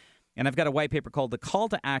opinion. And I've got a white paper called The Call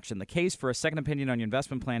to Action, the case for a second opinion on your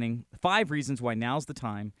investment planning, 5 reasons why now's the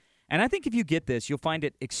time. And I think if you get this, you'll find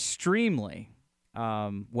it extremely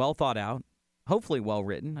well thought out, hopefully well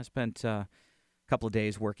written. I spent a couple of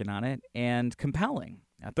days working on it, and compelling.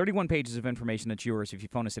 31 pages of information that's yours if you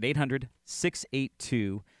phone us at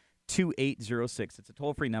 800-682-2806. It's a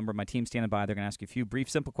toll-free number. My team's standing by. They're going to ask you a few brief,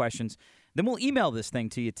 simple questions. Then we'll email this thing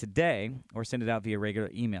to you today or send it out via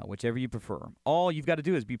regular email, whichever you prefer. All you've got to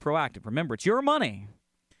do is be proactive. Remember, it's your money.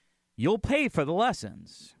 You'll pay for the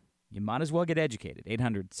lessons. You might as well get educated.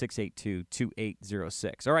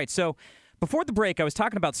 800-682-2806. All right, so before the break, I was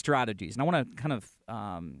talking about strategies, and I want to kind of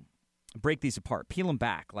break these apart, peel them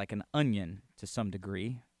back like an onion to some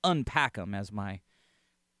degree, unpack them, as my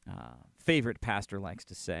favorite pastor likes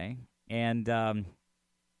to say. And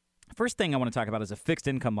first thing I want to talk about is a fixed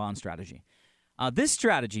income bond strategy. This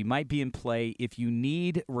strategy might be in play if you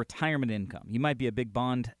need retirement income. You might be a big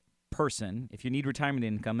bond person if you need retirement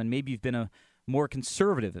income, and maybe you've been a more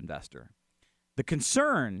conservative investor. The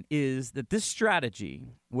concern is that this strategy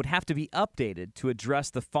would have to be updated to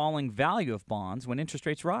address the falling value of bonds when interest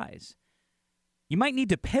rates rise. You might need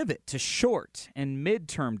to pivot to short and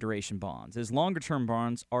mid-term duration bonds, as longer-term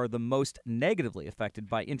bonds are the most negatively affected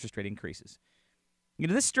by interest rate increases. You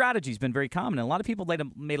know, this strategy has been very common, and a lot of people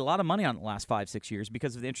made a lot of money on it in the last 5-6 years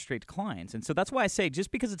because of the interest rate declines. And so that's why I say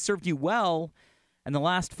just because it served you well in the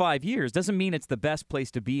last 5 years doesn't mean it's the best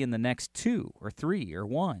place to be in the next 2 or 3 or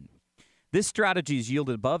 1. This strategy has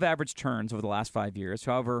yielded above-average returns over the last 5 years.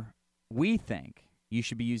 However, we think you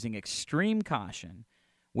should be using extreme caution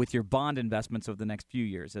with your bond investments over the next few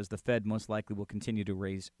years, as the Fed most likely will continue to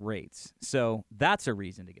raise rates. So that's a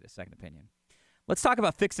reason to get a second opinion. Let's talk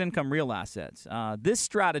about fixed income real assets. This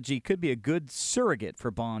strategy could be a good surrogate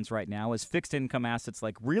for bonds right now, as fixed income assets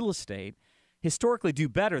like real estate historically do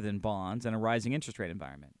better than bonds in a rising interest rate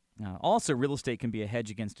environment. Also, real estate can be a hedge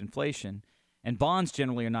against inflation, and bonds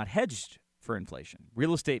generally are not hedged for inflation.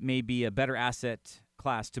 Real estate may be a better asset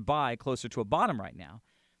class to buy closer to a bottom right now.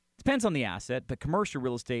 Depends on the asset, but commercial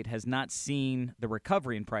real estate has not seen the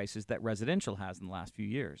recovery in prices that residential has in the last few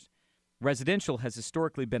years. Residential has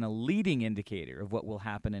historically been a leading indicator of what will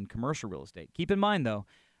happen in commercial real estate. Keep in mind, though,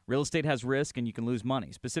 real estate has risk and you can lose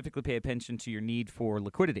money. Specifically, pay attention to your need for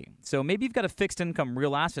liquidity. So maybe you've got a fixed income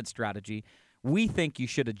real asset strategy. We think you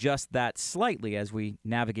should adjust that slightly as we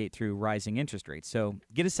navigate through rising interest rates. So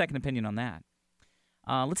get a second opinion on that.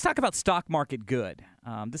 Let's talk about stock market good.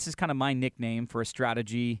 This is kind of my nickname for a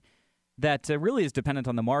strategy that really is dependent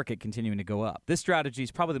on the market continuing to go up. This strategy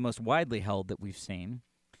is probably the most widely held that we've seen.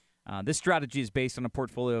 This strategy is based on a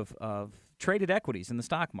portfolio of traded equities in the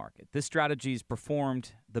stock market. This strategy has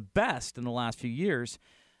performed the best in the last few years,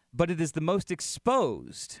 but it is the most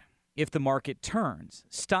exposed if the market turns.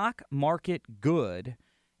 Stock market good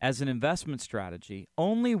as an investment strategy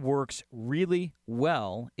only works really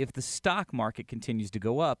well if the stock market continues to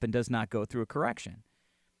go up and does not go through a correction.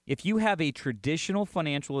 If you have a traditional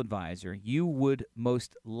financial advisor, you would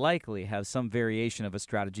most likely have some variation of a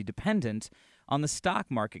strategy dependent on the stock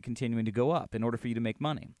market continuing to go up in order for you to make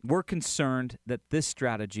money. We're concerned that this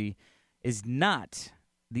strategy is not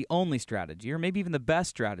the only strategy, or maybe even the best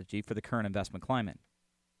strategy for the current investment climate.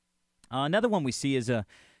 Another one we see is a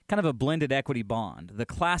kind of a blended equity bond, the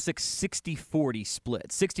classic 60-40 split,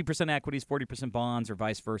 60% equities, 40% bonds, or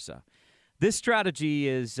vice versa. This strategy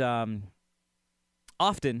is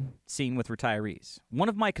often seen with retirees. One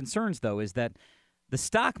of my concerns, though, is that the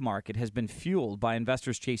stock market has been fueled by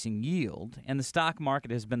investors chasing yield, and the stock market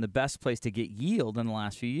has been the best place to get yield in the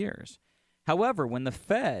last few years. However, when the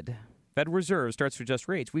Federal Reserve starts to adjust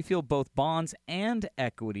rates, we feel both bonds and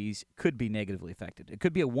equities could be negatively affected. It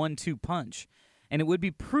could be a 1-2 punch, and it would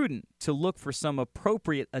be prudent to look for some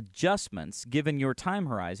appropriate adjustments given your time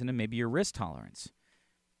horizon and maybe your risk tolerance.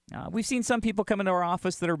 We've seen some people come into our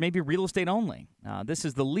office that are maybe real estate only. This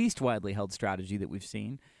is the least widely held strategy that we've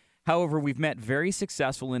seen. However, we've met very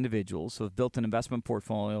successful individuals who have built an investment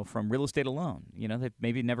portfolio from real estate alone. You know, they've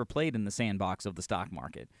maybe never played in the sandbox of the stock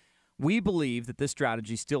market. We believe that this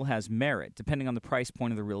strategy still has merit, depending on the price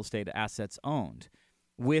point of the real estate assets owned.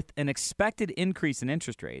 With an expected increase in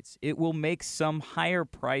interest rates, it will make some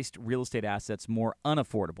higher-priced real estate assets more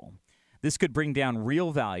unaffordable. This could bring down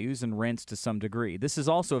real values and rents to some degree. This is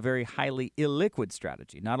also a very highly illiquid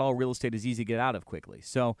strategy. Not all real estate is easy to get out of quickly.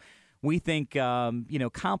 So we think,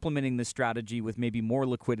 complementing this strategy with maybe more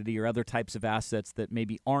liquidity or other types of assets that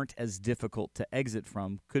maybe aren't as difficult to exit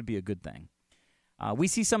from could be a good thing. We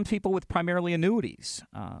see some people with primarily annuities.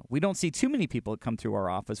 We don't see too many people that come through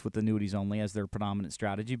our office with annuities only as their predominant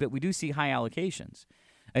strategy, but we do see high allocations.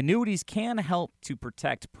 Annuities can help to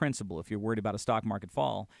protect principal if you're worried about a stock market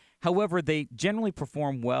fall. However, they generally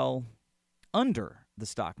perform well under the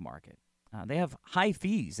stock market. They have high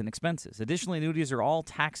fees and expenses. Additionally, annuities are all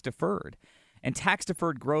tax-deferred, and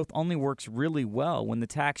tax-deferred growth only works really well when the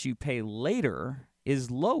tax you pay later is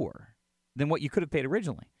lower than what you could have paid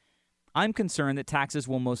originally. I'm concerned that taxes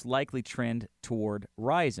will most likely trend toward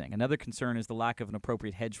rising. Another concern is the lack of an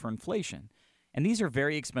appropriate hedge for inflation. And these are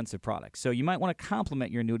very expensive products, so you might want to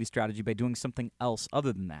complement your annuity strategy by doing something else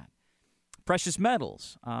other than that. Precious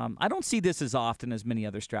metals. I don't see this as often as many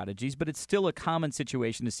other strategies, but it's still a common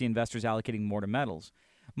situation to see investors allocating more to metals.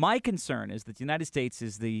 My concern is that the United States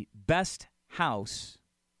is the best house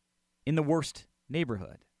in the worst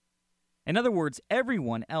neighborhood. In other words,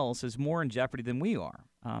 everyone else is more in jeopardy than we are.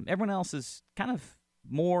 Everyone else is kind of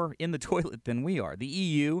more in the toilet than we are. The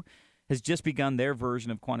EU has just begun their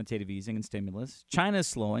version of quantitative easing and stimulus. China is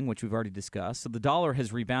slowing, which we've already discussed. So the dollar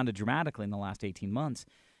has rebounded dramatically in the last 18 months.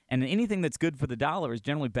 And anything that's good for the dollar is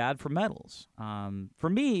generally bad for metals. For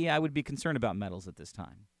me, I would be concerned about metals at this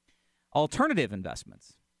time. Alternative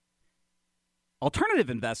investments. Alternative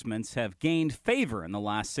investments have gained favor in the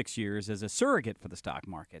last 6 years as a surrogate for the stock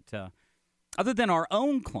market. Other than our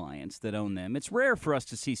own clients that own them, it's rare for us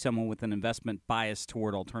to see someone with an investment bias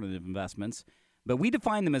toward alternative investments. But we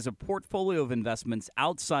define them as a portfolio of investments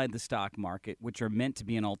outside the stock market, which are meant to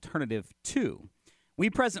be an alternative to. We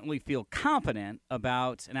presently feel confident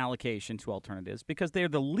about an allocation to alternatives because they are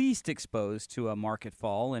the least exposed to a market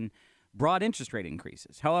fall and broad interest rate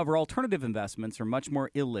increases. However, alternative investments are much more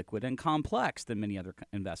illiquid and complex than many other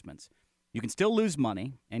investments. You can still lose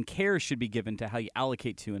money, and care should be given to how you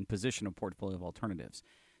allocate to and position a portfolio of alternatives.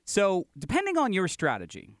 So, depending on your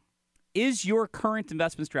strategy, is your current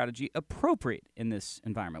investment strategy appropriate in this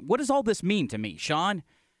environment? What does all this mean to me, Sean?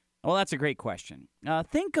 Well, that's a great question.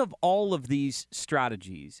 Think of all of these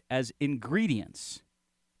strategies as ingredients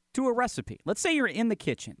to a recipe. Let's say you're in the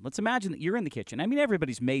kitchen. Let's imagine that you're in the kitchen. I mean,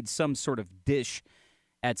 everybody's made some sort of dish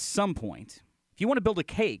at some point. If you want to build a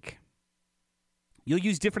cake, you'll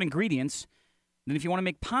use different ingredients than if you want to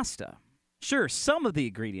make pasta. Sure, some of the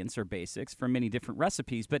ingredients are basics for many different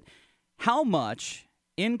recipes, but how much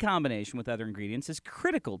in combination with other ingredients is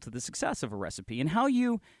critical to the success of a recipe and how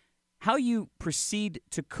you proceed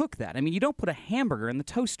to cook that. I mean, you don't put a hamburger in the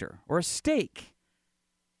toaster or a steak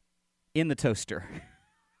in the toaster.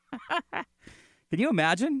 Can you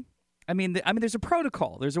imagine? I mean, there's a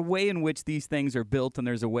protocol. There's a way in which these things are built, and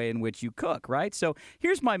there's a way in which you cook, right? So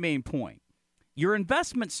here's my main point. Your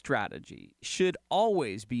investment strategy should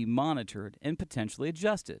always be monitored and potentially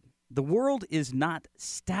adjusted. The world is not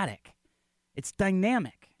static. It's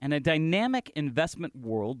dynamic, and a dynamic investment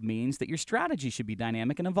world means that your strategy should be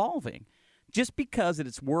dynamic and evolving. Just because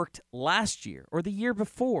it's worked last year or the year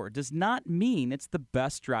before does not mean it's the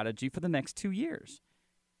best strategy for the next 2 years.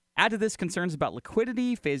 Add to this concerns about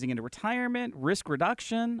liquidity, phasing into retirement, risk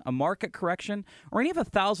reduction, a market correction, or any of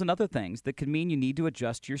 1,000 other things that could mean you need to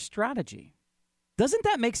adjust your strategy. Doesn't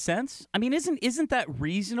that make sense? I mean, isn't that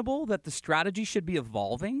reasonable that the strategy should be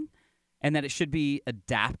evolving and that it should be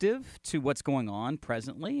adaptive to what's going on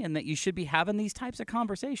presently and that you should be having these types of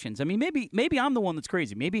conversations? I mean, maybe I'm the one that's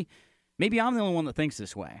crazy. Maybe I'm the only one that thinks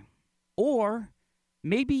this way. Or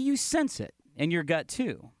maybe you sense it in your gut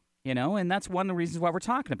too, and that's one of the reasons why we're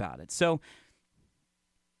talking about it. So,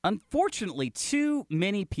 unfortunately, too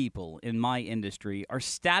many people in my industry are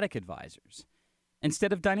static advisors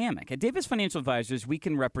instead of dynamic. At Davis Financial Advisors, we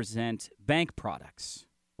can represent bank products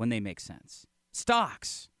when they make sense,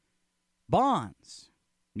 stocks, bonds,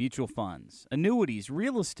 mutual funds, annuities,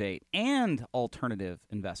 real estate, and alternative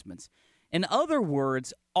investments. In other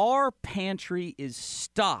words, our pantry is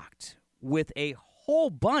stocked with a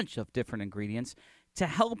whole bunch of different ingredients to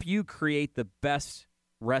help you create the best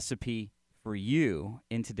recipe for you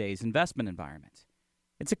in today's investment environment.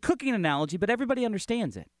 It's a cooking analogy, but everybody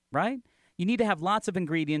understands it, right? You need to have lots of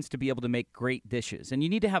ingredients to be able to make great dishes, and you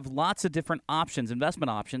need to have lots of different options, investment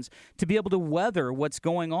options, to be able to weather what's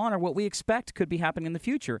going on or what we expect could be happening in the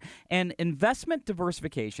future. And investment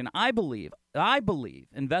diversification, I believe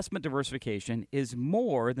investment diversification is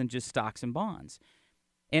more than just stocks and bonds.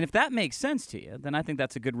 And if that makes sense to you, then I think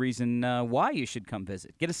that's a good reason why you should come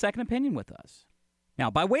visit. Get a second opinion with us. Now,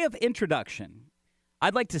 by way of introduction,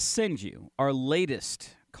 I'd like to send you our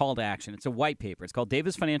latest call to action. It's a white paper. It's called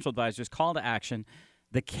Davis Financial Advisors Call to Action,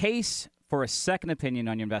 the case for a second opinion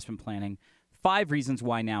on your investment planning, 5 reasons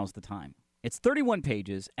why now is the time. It's 31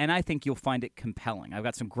 pages, and I think you'll find it compelling. I've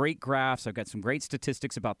got some great graphs. I've got some great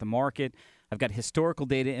statistics about the market. I've got historical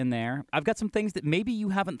data in there. I've got some things that maybe you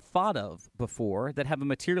haven't thought of before that have a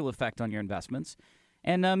material effect on your investments.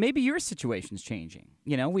 And maybe your situation's changing.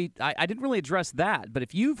 I didn't really address that, but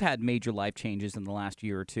if you've had major life changes in the last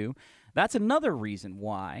year or two, that's another reason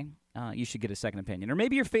why you should get a second opinion. Or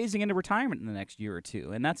maybe you're phasing into retirement in the next year or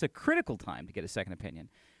two, and that's a critical time to get a second opinion.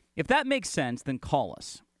 If that makes sense, then call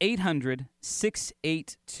us,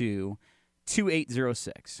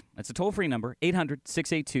 800-682-2806. That's a toll-free number,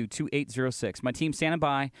 800-682-2806. My team's standing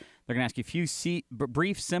by. They're going to ask you a few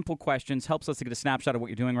brief, simple questions, helps us to get a snapshot of what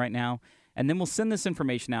you're doing right now, and then we'll send this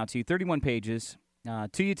information out to you, 31 pages,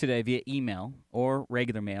 to you today via email or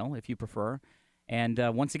regular mail if you prefer. And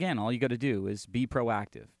once again, all you got to do is be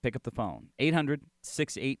proactive. Pick up the phone,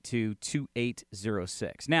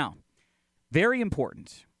 800-682-2806. Now, very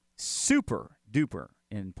important, super duper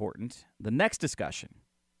important, the next discussion,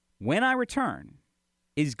 when I return,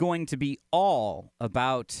 is going to be all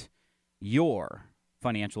about your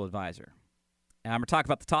financial advisor. And I'm going to talk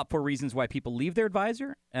about the top 4 reasons why people leave their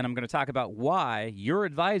advisor, and I'm going to talk about why your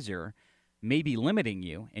advisor may be limiting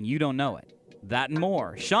you and you don't know it. That and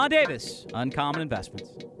more. Sean Davis, Uncommon Investments.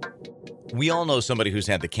 We all know somebody who's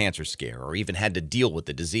had the cancer scare or even had to deal with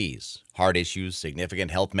the disease. Heart issues, significant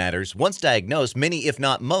health matters. Once diagnosed, many, if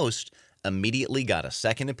not most, immediately got a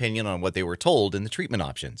second opinion on what they were told in the treatment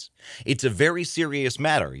options. It's a very serious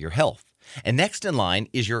matter, your health. And next in line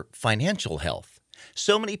is your financial health.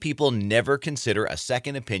 So many people never consider a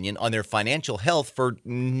second opinion on their financial health for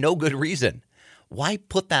no good reason. Why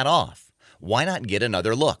put that off? Why not get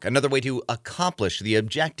another look, another way to accomplish the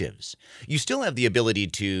objectives? You still have the ability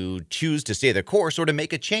to choose to stay the course or to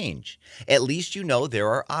make a change. At least you know there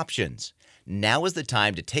are options. Now is the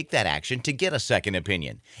time to take that action to get a second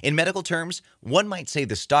opinion. In medical terms, one might say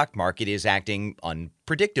the stock market is acting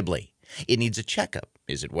unpredictably. It needs a checkup.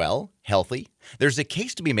 Is it well, healthy? There's a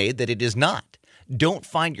case to be made that it is not. Don't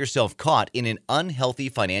find yourself caught in an unhealthy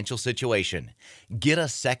financial situation. Get a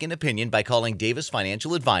second opinion by calling Davis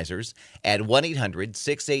Financial Advisors at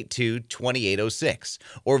 1-800-682-2806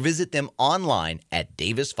 or visit them online at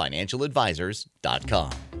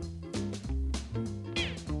davisfinancialadvisors.com.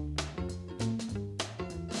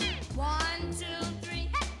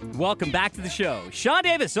 Welcome back to the show. Sean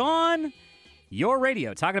Davis on your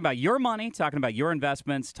radio, talking about your money, talking about your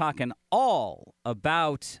investments, talking all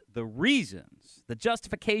about the reasons, the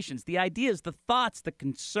justifications, the ideas, the thoughts, the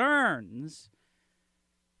concerns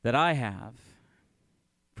that I have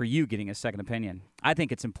for you getting a second opinion. I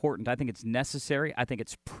think it's important. I think it's necessary. I think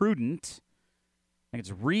it's prudent. I think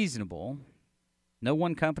it's reasonable. No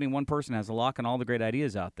one company, one person has a lock on all the great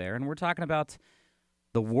ideas out there. And we're talking about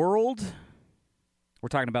the world. We're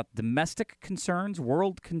talking about domestic concerns,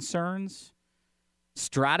 world concerns,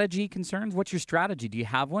 strategy concerns. What's your strategy? Do you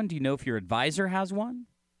have one? Do you know if your advisor has one?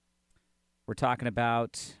 We're talking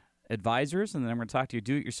about advisors, and then I'm going to talk to your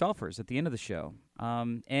do-it-yourselfers at the end of the show.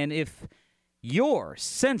 And if you're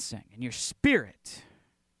sensing in your spirit,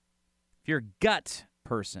 if your gut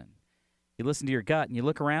person You listen to your gut and you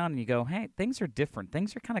look around and you go, hey, things are different.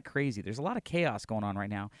 Things are kind of crazy. There's a lot of chaos going on right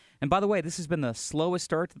now. And by the way, this has been the slowest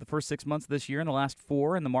start to the first 6 months of this year and the last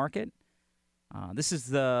 4 in the market. This is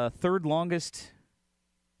the third longest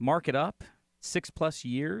market up, 6+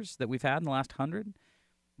 years that we've had in the last 100.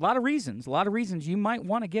 A lot of reasons you might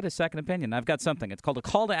want to get a second opinion. I've got something. It's called a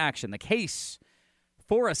call to action, the case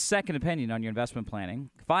for a second opinion on your investment planning.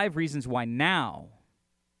 5 reasons why now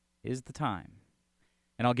is the time.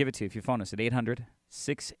 And I'll give it to you if you phone us at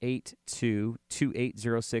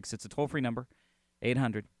 800-682-2806. It's a toll-free number,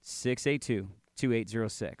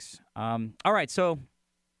 800-682-2806. All right, so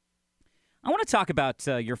I want to talk about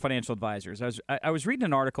your financial advisors. I was reading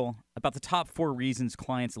an article about the top 4 reasons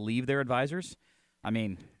clients leave their advisors. I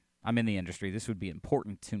mean, I'm in the industry. This would be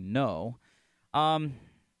important to know. And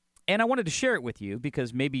I wanted to share it with you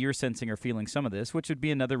because maybe you're sensing or feeling some of this, which would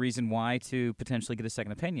be another reason why to potentially get a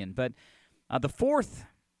second opinion. But the fourth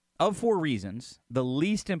of 4 reasons, the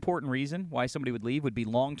least important reason why somebody would leave would be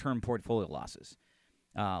long-term portfolio losses.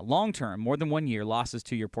 Long-term, more than 1 year, losses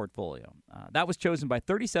to your portfolio. That was chosen by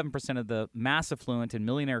 37% of the mass affluent and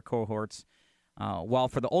millionaire cohorts, while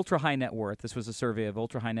for the ultra-high net worth, this was a survey of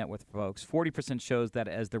ultra-high net worth folks, 40% shows that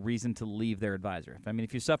as the reason to leave their advisor.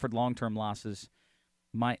 If you suffered long-term losses,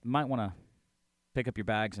 might want to pick up your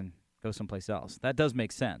bags and go someplace else. That does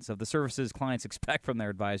make sense. Of the services clients expect from their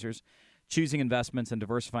advisors, choosing investments and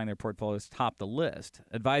diversifying their portfolios top the list.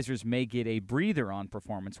 Advisors may get a breather on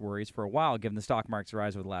performance worries for a while, given the stock market's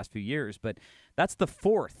rise over the last few years, but that's the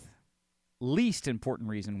 4th least important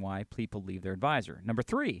reason why people leave their advisor. Number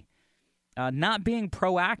 3, not being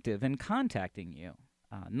proactive in contacting you.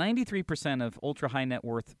 93% of ultra-high net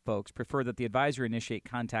worth folks prefer that the advisor initiate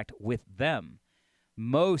contact with them.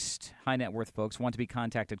 Most high net worth folks want to be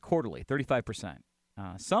contacted quarterly, 35%.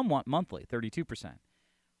 Some want monthly, 32%.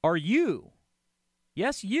 Are you,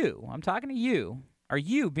 yes, you, I'm talking to you, are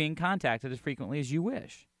you being contacted as frequently as you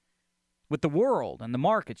wish? With the world and the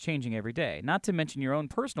markets changing every day, not to mention your own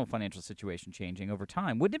personal financial situation changing over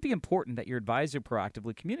time, wouldn't it be important that your advisor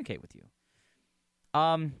proactively communicate with you?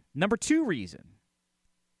 Number 2 reason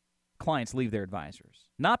clients leave their advisors,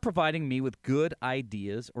 not providing me with good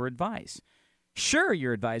ideas or advice. Sure,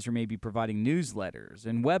 your advisor may be providing newsletters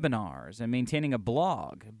and webinars and maintaining a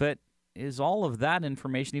blog, but is all of that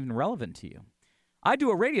information even relevant to you? I do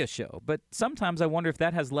a radio show, but sometimes I wonder if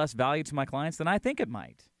that has less value to my clients than I think it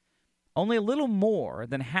might. Only a little more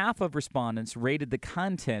than half of respondents rated the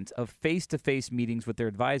content of face-to-face meetings with their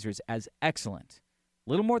advisors as excellent. A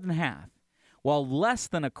little more than half. While less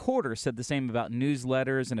than a quarter said the same about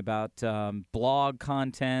newsletters and about blog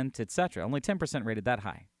content, etc. Only 10% rated that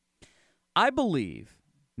high. I believe,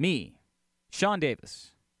 Sean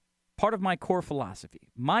Davis, part of my core philosophy,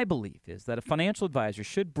 my belief is that a financial advisor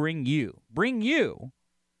should bring you,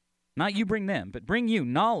 not you bring them, but bring you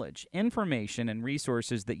knowledge, information, and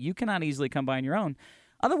resources that you cannot easily come by on your own.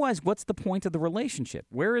 Otherwise, what's the point of the relationship?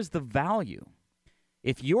 Where is the value?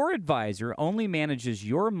 If your advisor only manages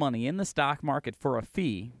your money in the stock market for a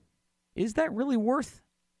fee, is that really worth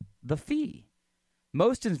the fee?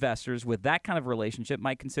 Most investors with that kind of relationship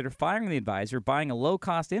might consider firing the advisor, buying a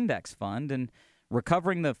low-cost index fund, and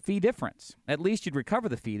recovering the fee difference. At least you'd recover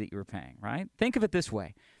the fee that you were paying, right? Think of it this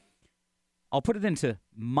way. I'll put it into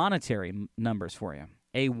monetary numbers for you.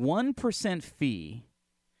 A 1% fee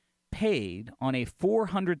paid on a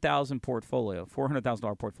 $400,000 portfolio,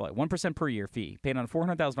 $400,000 portfolio, 1% per year fee paid on a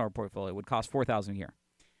 $400,000 portfolio would cost $4,000 a year.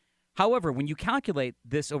 However, when you calculate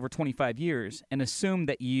this over 25 years and assume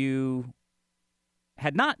that you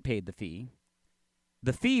had not paid the fee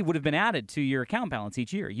would have been added to your account balance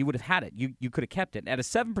each year. You would have had it. You could have kept it. At a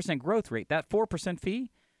 7% growth rate, that 4% fee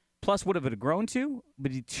plus what it would have grown to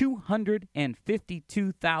would be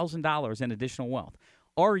 $252,000 in additional wealth.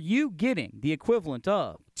 Are you getting the equivalent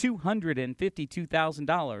of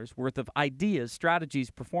 $252,000 worth of ideas, strategies,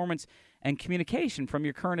 performance, and communication from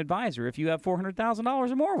your current advisor if you have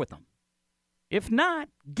 $400,000 or more with them? If not,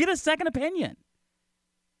 get a second opinion.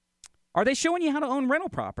 Are they showing you how to own rental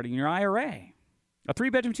property in your IRA? A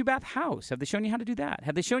 3-bedroom, 2-bath house? Have they shown you how to do that?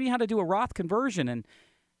 Have they shown you how to do a Roth conversion and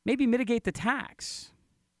maybe mitigate the tax?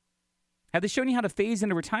 Have they shown you how to phase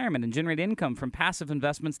into retirement and generate income from passive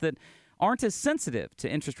investments that aren't as sensitive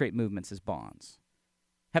to interest rate movements as bonds?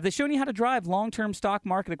 Have they shown you how to drive long-term stock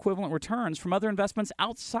market equivalent returns from other investments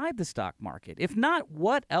outside the stock market? If not,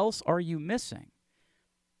 what else are you missing?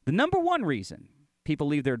 The number one reason people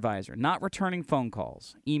leave their advisor, not returning phone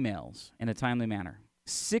calls, emails in a timely manner.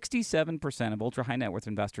 67% of ultra-high net worth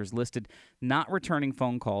investors listed not returning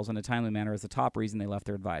phone calls in a timely manner as the top reason they left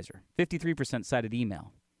their advisor. 53% cited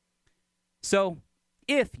email. So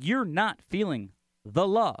if you're not feeling the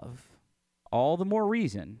love all the more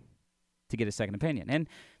reason to get a second opinion. And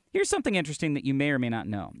here's something interesting that you may or may not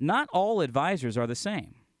know. Not all advisors are the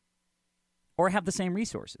same or have the same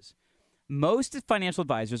resources. Most financial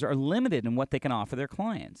advisors are limited in what they can offer their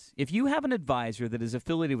clients. If you have an advisor that is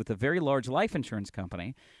affiliated with a very large life insurance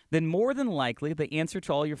company, then more than likely the answer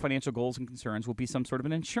to all your financial goals and concerns will be some sort of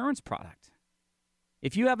an insurance product.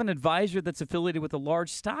 If you have an advisor that's affiliated with a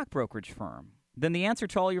large stock brokerage firm, then the answer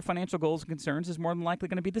to all your financial goals and concerns is more than likely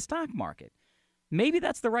going to be the stock market. Maybe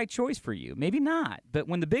that's the right choice for you. Maybe not. But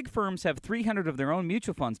when the big firms have 300 of their own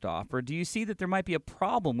mutual funds to offer, do you see that there might be a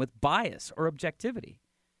problem with bias or objectivity?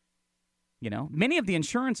 You know, many of the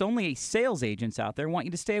insurance-only sales agents out there want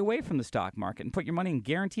you to stay away from the stock market and put your money in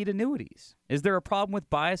guaranteed annuities. Is there a problem with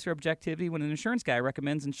bias or objectivity when an insurance guy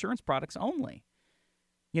recommends insurance products only?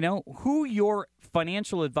 You know, who your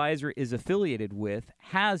financial advisor is affiliated with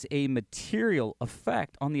has a material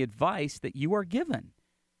effect on the advice that you are given.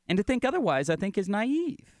 And to think otherwise, I think, is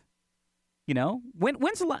naive. You know,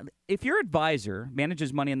 if your advisor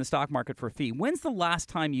manages money in the stock market for a fee, when's the last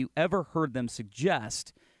time you ever heard them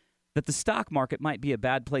suggest that the stock market might be a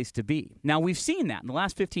bad place to be? Now, we've seen that in the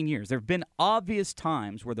last 15 years. There have been obvious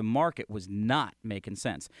times where the market was not making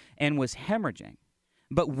sense and was hemorrhaging.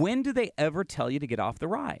 But when do they ever tell you to get off the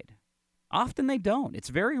ride? Often they don't. It's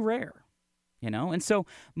very rare, you know? And so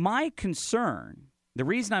my concern, the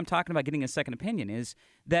reason I'm talking about getting a second opinion is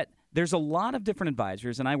that there's a lot of different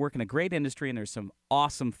advisors, and I work in a great industry, and there's some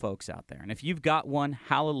awesome folks out there. And if you've got one,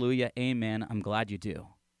 hallelujah, amen, I'm glad you do.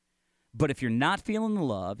 But if you're not feeling the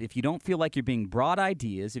love, if you don't feel like you're being brought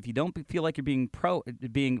ideas, if you don't feel like you're being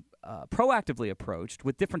proactively approached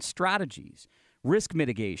with different strategies, risk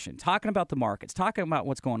mitigation, talking about the markets, talking about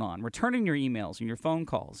what's going on, returning your emails and your phone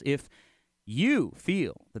calls, if you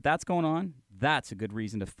feel that that's going on, that's a good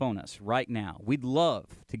reason to phone us right now. We'd love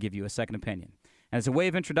to give you a second opinion. And as a way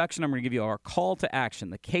of introduction, I'm going to give you our call to action,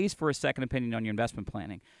 the case for a second opinion on your investment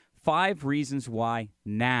planning. 5 reasons why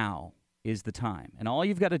now is the time. And all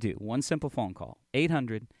you've got to do, one simple phone call,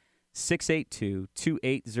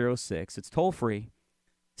 800-682-2806. It's toll free.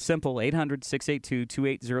 Simple,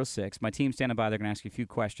 800-682-2806. My team's standing by. They're going to ask you a few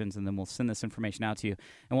questions, and then we'll send this information out to you.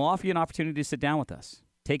 And we'll offer you an opportunity to sit down with us.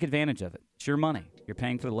 Take advantage of it. It's your money. You're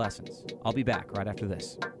paying for the lessons. I'll be back right after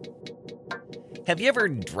this. Have you ever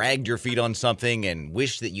dragged your feet on something and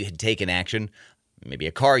wished that you had taken action? Maybe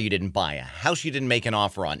a car you didn't buy, a house you didn't make an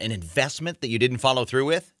offer on, an investment that you didn't follow through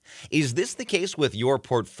with? Is this the case with your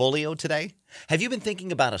portfolio today? Have you been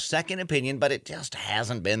thinking about a second opinion, but it just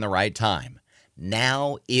hasn't been the right time?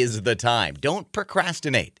 Now is the time. Don't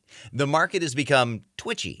procrastinate. The market has become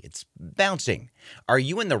twitchy. It's bouncing. Are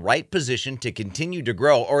you in the right position to continue to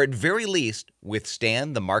grow, or at very least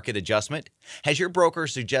withstand the market adjustment? Has your broker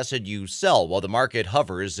suggested you sell while the market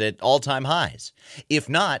hovers at all-time highs? If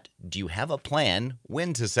not, do you have a plan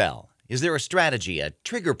when to sell? Is there a strategy, a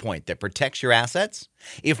trigger point that protects your assets?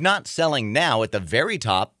 If not selling now at the very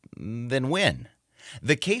top, then when?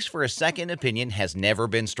 The case for a second opinion has never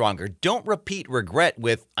been stronger. Don't repeat regret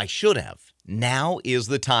with, I should have. Now is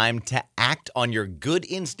the time to act on your good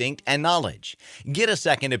instinct and knowledge. Get a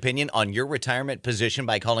second opinion on your retirement position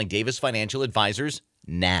by calling Davis Financial Advisors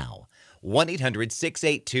now.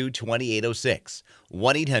 1-800-682-2806,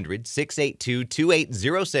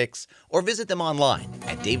 1-800-682-2806, or visit them online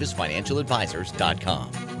at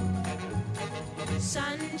davisfinancialadvisors.com.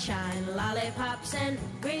 Sunshine, lollipops, and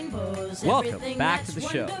rainbows. Welcome back to the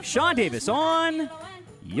show. Sean Davis on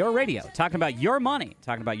your radio, talking about your money,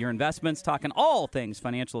 talking about your investments, talking all things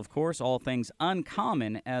financial, of course, all things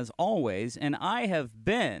uncommon as always. And I have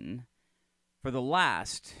been, for the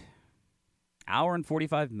last hour and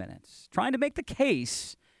 45 minutes, trying to make the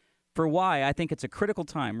case for why I think it's a critical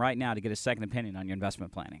time right now to get a second opinion on your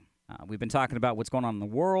investment planning. We've been talking about what's going on in the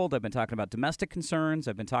world. I've been talking about domestic concerns.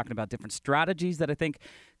 I've been talking about different strategies that I think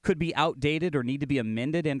could be outdated or need to be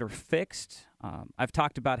amended and or fixed. I've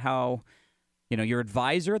talked about how, you know, your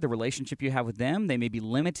advisor, the relationship you have with them, they may be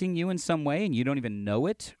limiting you in some way and you don't even know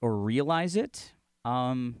it or realize it.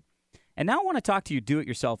 And now I want to talk to you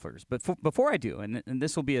do-it-yourselfers. But before I do, and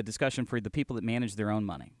this will be a discussion for the people that manage their own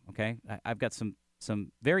money, okay? I've got some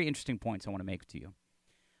very interesting points I want to make to you.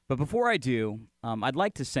 But before I do, I'd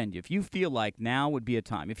like to send you, if you feel like now would be a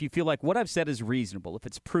time, if you feel like what I've said is reasonable, if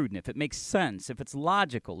it's prudent, if it makes sense, if it's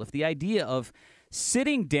logical, if the idea of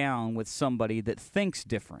sitting down with somebody that thinks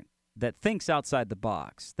different, that thinks outside the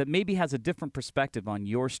box, that maybe has a different perspective on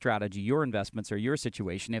your strategy, your investments, or your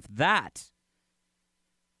situation, if that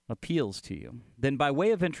appeals to you, then by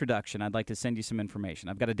way of introduction, I'd like to send you some information.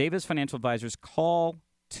 I've got a Davis Financial Advisors call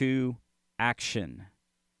to action,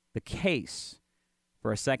 the case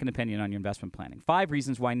for a second opinion on your investment planning. 5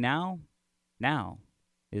 reasons why now Now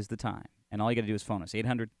is the time. And all you got to do is phone us,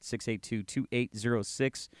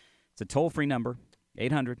 800-682-2806. It's a toll-free number,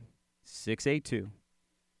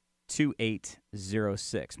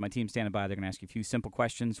 800-682-2806. My team's standing by. They're going to ask you a few simple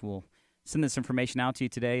questions. We'll send this information out to you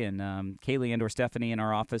today, and Kaylee and or Stephanie in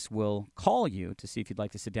our office will call you to see if you'd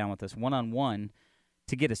like to sit down with us one-on-one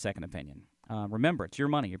to get a second opinion. Remember, it's your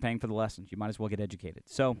money. You're paying for the lessons. You might as well get educated.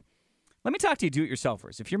 So let me talk to you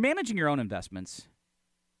do-it-yourselfers. If you're managing your own investments,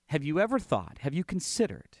 have you ever thought, have you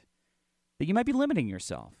considered that you might be limiting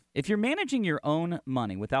yourself? If you're managing your own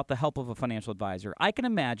money without the help of a financial advisor, I can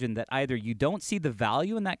imagine that either you don't see the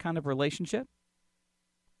value in that kind of relationship,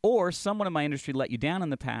 or someone in my industry let you down in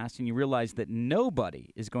the past and you realize that nobody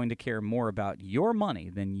is going to care more about your money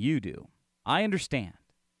than you do. I understand.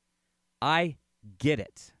 I get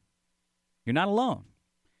it. You're not alone.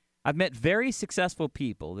 I've met very successful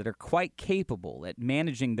people that are quite capable at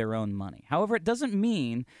managing their own money. However, it doesn't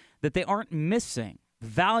mean that they aren't missing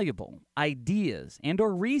valuable ideas and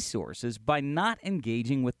or resources by not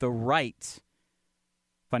engaging with the right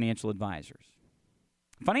financial advisors.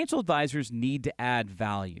 Financial advisors need to add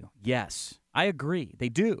value. Yes, I agree. They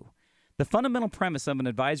do. The fundamental premise of an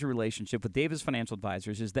advisory relationship with Davis Financial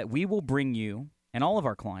Advisors is that we will bring you and all of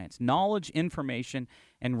our clients knowledge, information,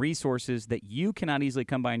 and resources that you cannot easily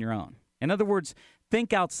come by on your own. In other words,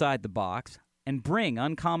 think outside the box and bring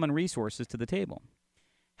uncommon resources to the table.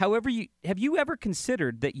 However, have you ever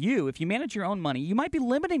considered that if you manage your own money, you might be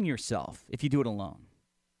limiting yourself if you do it alone?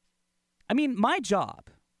 I mean, my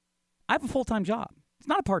job, I have a full-time job. It's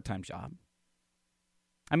not a part-time job.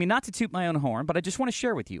 I mean, not to toot my own horn, but I just want to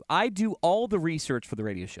share with you. I do all the research for the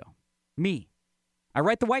radio show. Me. I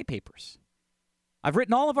write the white papers. I've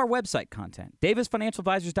written all of our website content,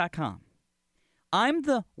 davisfinancialadvisors.com. I'm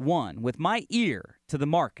the one with my ear to the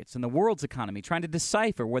markets and the world's economy trying to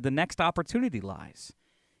decipher where the next opportunity lies.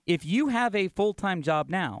 If you have a full-time job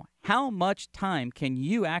now, how much time can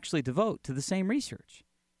you actually devote to the same research?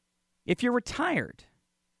 If you're retired,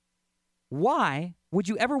 why would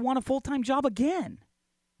you ever want a full-time job again?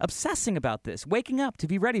 Obsessing about this, waking up to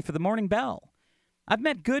be ready for the morning bell. I've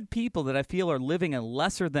met good people that I feel are living a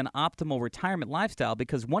lesser than optimal retirement lifestyle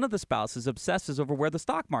because one of the spouses obsesses over where the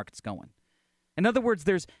stock market's going. In other words,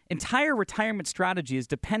 their entire retirement strategy is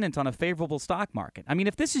dependent on a favorable stock market. I mean,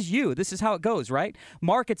 if this is you, this is how it goes, right?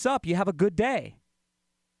 Market's up, you have a good day.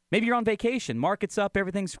 Maybe you're on vacation, market's up,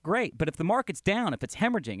 everything's great. But if the market's down, if it's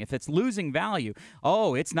hemorrhaging, if it's losing value,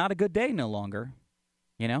 it's not a good day no longer.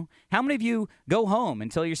 You know, how many of you go home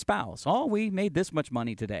and tell your spouse, we made this much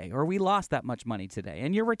money today, or we lost that much money today,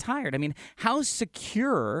 and you're retired? I mean, how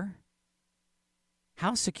secure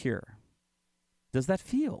does that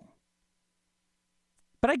feel?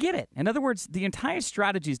 But I get it. In other words, the entire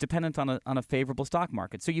strategy is dependent on a favorable stock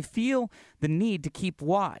market. So you feel the need to keep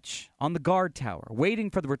watch on the guard tower,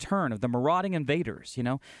 waiting for the return of the marauding invaders, you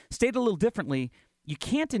know. Stated a little differently, you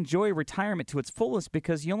can't enjoy retirement to its fullest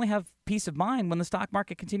because you only have peace of mind when the stock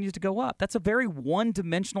market continues to go up. That's a very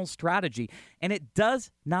one-dimensional strategy, and it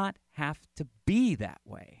does not have to be that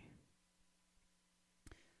way.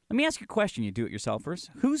 Let me ask you a question, you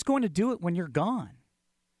do-it-yourselfers. Who's going to do it when you're gone?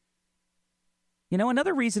 You know,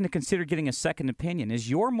 another reason to consider getting a second opinion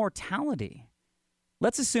is your mortality.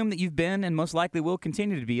 Let's assume that you've been and most likely will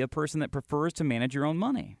continue to be a person that prefers to manage your own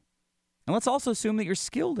money. And let's also assume that you're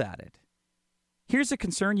skilled at it. Here's a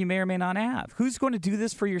concern you may or may not have. Who's going to do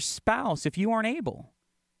this for your spouse if you aren't able?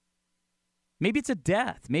 Maybe it's a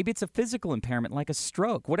death. Maybe it's a physical impairment like a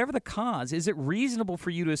stroke. Whatever the cause, is it reasonable for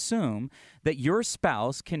you to assume that your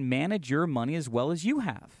spouse can manage your money as well as you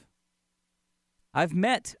have? I've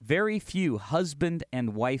met very few husband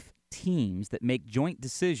and wife teams that make joint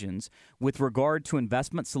decisions with regard to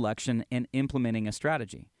investment selection and implementing a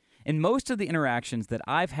strategy. In most of the interactions that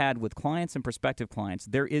I've had with clients and prospective clients,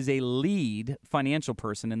 there is a lead financial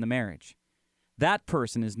person in the marriage. That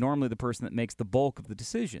person is normally the person that makes the bulk of the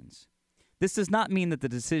decisions. This does not mean that the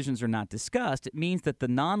decisions are not discussed. It means that the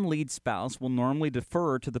non-lead spouse will normally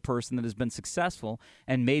defer to the person that has been successful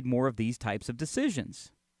and made more of these types of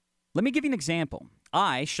decisions. Let me give you an example.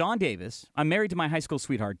 I, Sean Davis, I'm married to my high school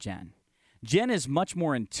sweetheart, Jen. Jen is much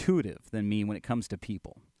more intuitive than me when it comes to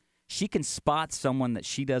people. She can spot someone that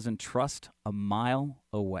she doesn't trust a mile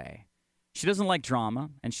away. She doesn't like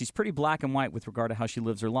drama, and she's pretty black and white with regard to how she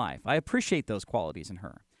lives her life. I appreciate those qualities in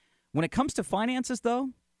her. When it comes to finances,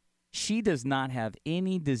 though, she does not have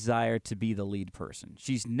any desire to be the lead person.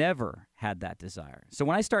 She's never had that desire. So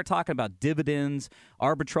when I start talking about dividends,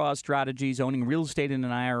 arbitrage strategies, owning real estate in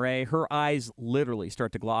an IRA, her eyes literally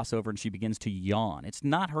start to gloss over and she begins to yawn. It's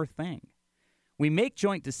not her thing. We make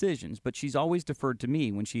joint decisions, but she's always deferred to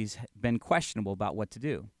me when she's been questionable about what to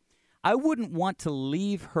do. I wouldn't want to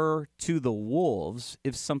leave her to the wolves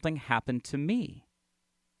if something happened to me.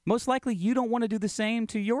 Most likely, you don't want to do the same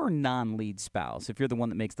to your non-lead spouse if you're the one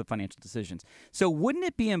that makes the financial decisions. So wouldn't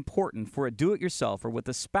it be important for a do-it-yourselfer with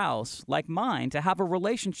a spouse like mine to have a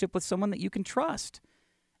relationship with someone that you can trust?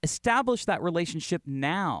 Establish that relationship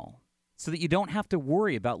now so that you don't have to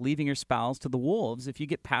worry about leaving your spouse to the wolves if you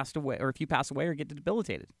get passed away or if you pass away or get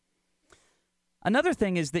debilitated. Another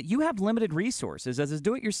thing is that you have limited resources. As a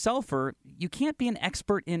do-it-yourselfer, you can't be an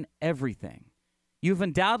expert in everything. You've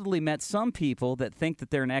undoubtedly met some people that think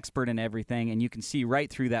that they're an expert in everything, and you can see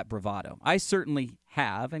right through that bravado. I certainly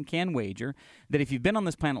have and can wager that if you've been on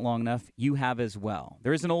this planet long enough, you have as well.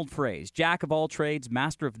 There is an old phrase, jack of all trades,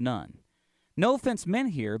 master of none. No offense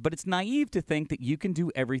meant here, but it's naive to think that you can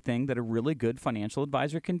do everything that a really good financial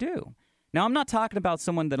advisor can do. Now, I'm not talking about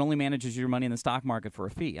someone that only manages your money in the stock market for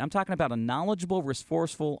a fee. I'm talking about a knowledgeable,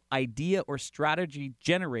 resourceful, idea or strategy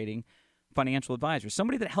generating financial advisor,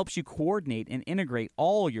 somebody that helps you coordinate and integrate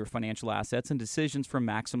all your financial assets and decisions for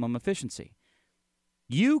maximum efficiency.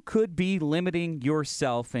 You could be limiting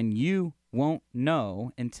yourself, and you won't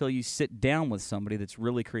know until you sit down with somebody that's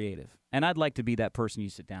really creative. And I'd like to be that person you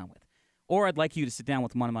sit down with. Or I'd like you to sit down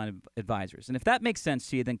with one of my advisors. And if that makes sense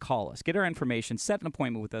to you, then call us. Get our information. Set an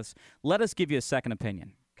appointment with us. Let us give you a second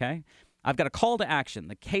opinion, okay? I've got a call to action,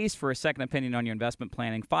 the case for a second opinion on your investment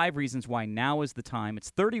planning, 5 reasons why now is the time.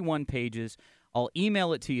 It's 31 pages. I'll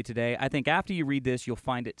email it to you today. I think after you read this, you'll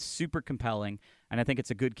find it super compelling, and I think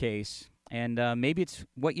it's a good case, and maybe it's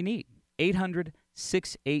what you need.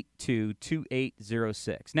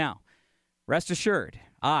 800-682-2806. Now, rest assured,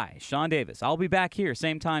 I, Sean Davis, I'll be back here,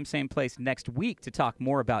 same time, same place next week to talk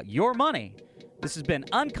more about your money. This has been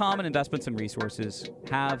Uncommon Investments and Resources.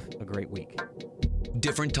 Have a great week.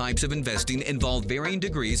 Different types of investing involve varying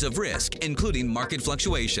degrees of risk, including market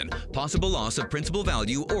fluctuation, possible loss of principal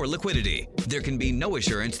value, or liquidity. There can be no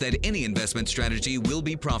assurance that any investment strategy will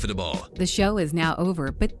be profitable. The show is now over,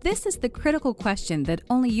 but this is the critical question that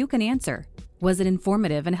only you can answer. Was it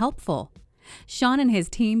informative and helpful? Sean and his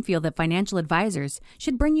team feel that financial advisors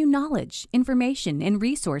should bring you knowledge, information, and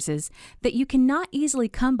resources that you cannot easily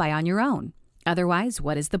come by on your own. Otherwise,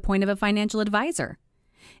 what is the point of a financial advisor?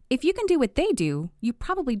 If you can do what they do, you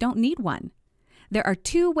probably don't need one. There are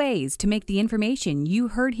 2 ways to make the information you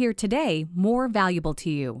heard here today more valuable to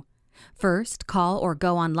you. First, call or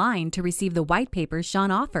go online to receive the white papers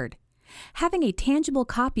Sean offered. Having a tangible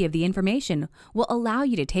copy of the information will allow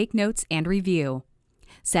you to take notes and review.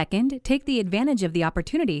 Second, take the advantage of the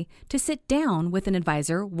opportunity to sit down with an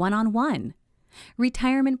advisor one-on-one.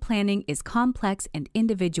 Retirement planning is complex and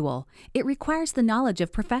individual. It requires the knowledge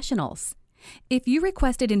of professionals. If you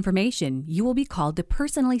requested information, you will be called to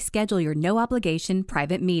personally schedule your no-obligation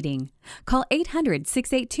private meeting. Call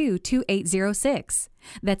 800-682-2806.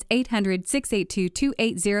 That's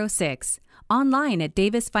 800-682-2806. Online at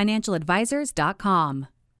davisfinancialadvisors.com.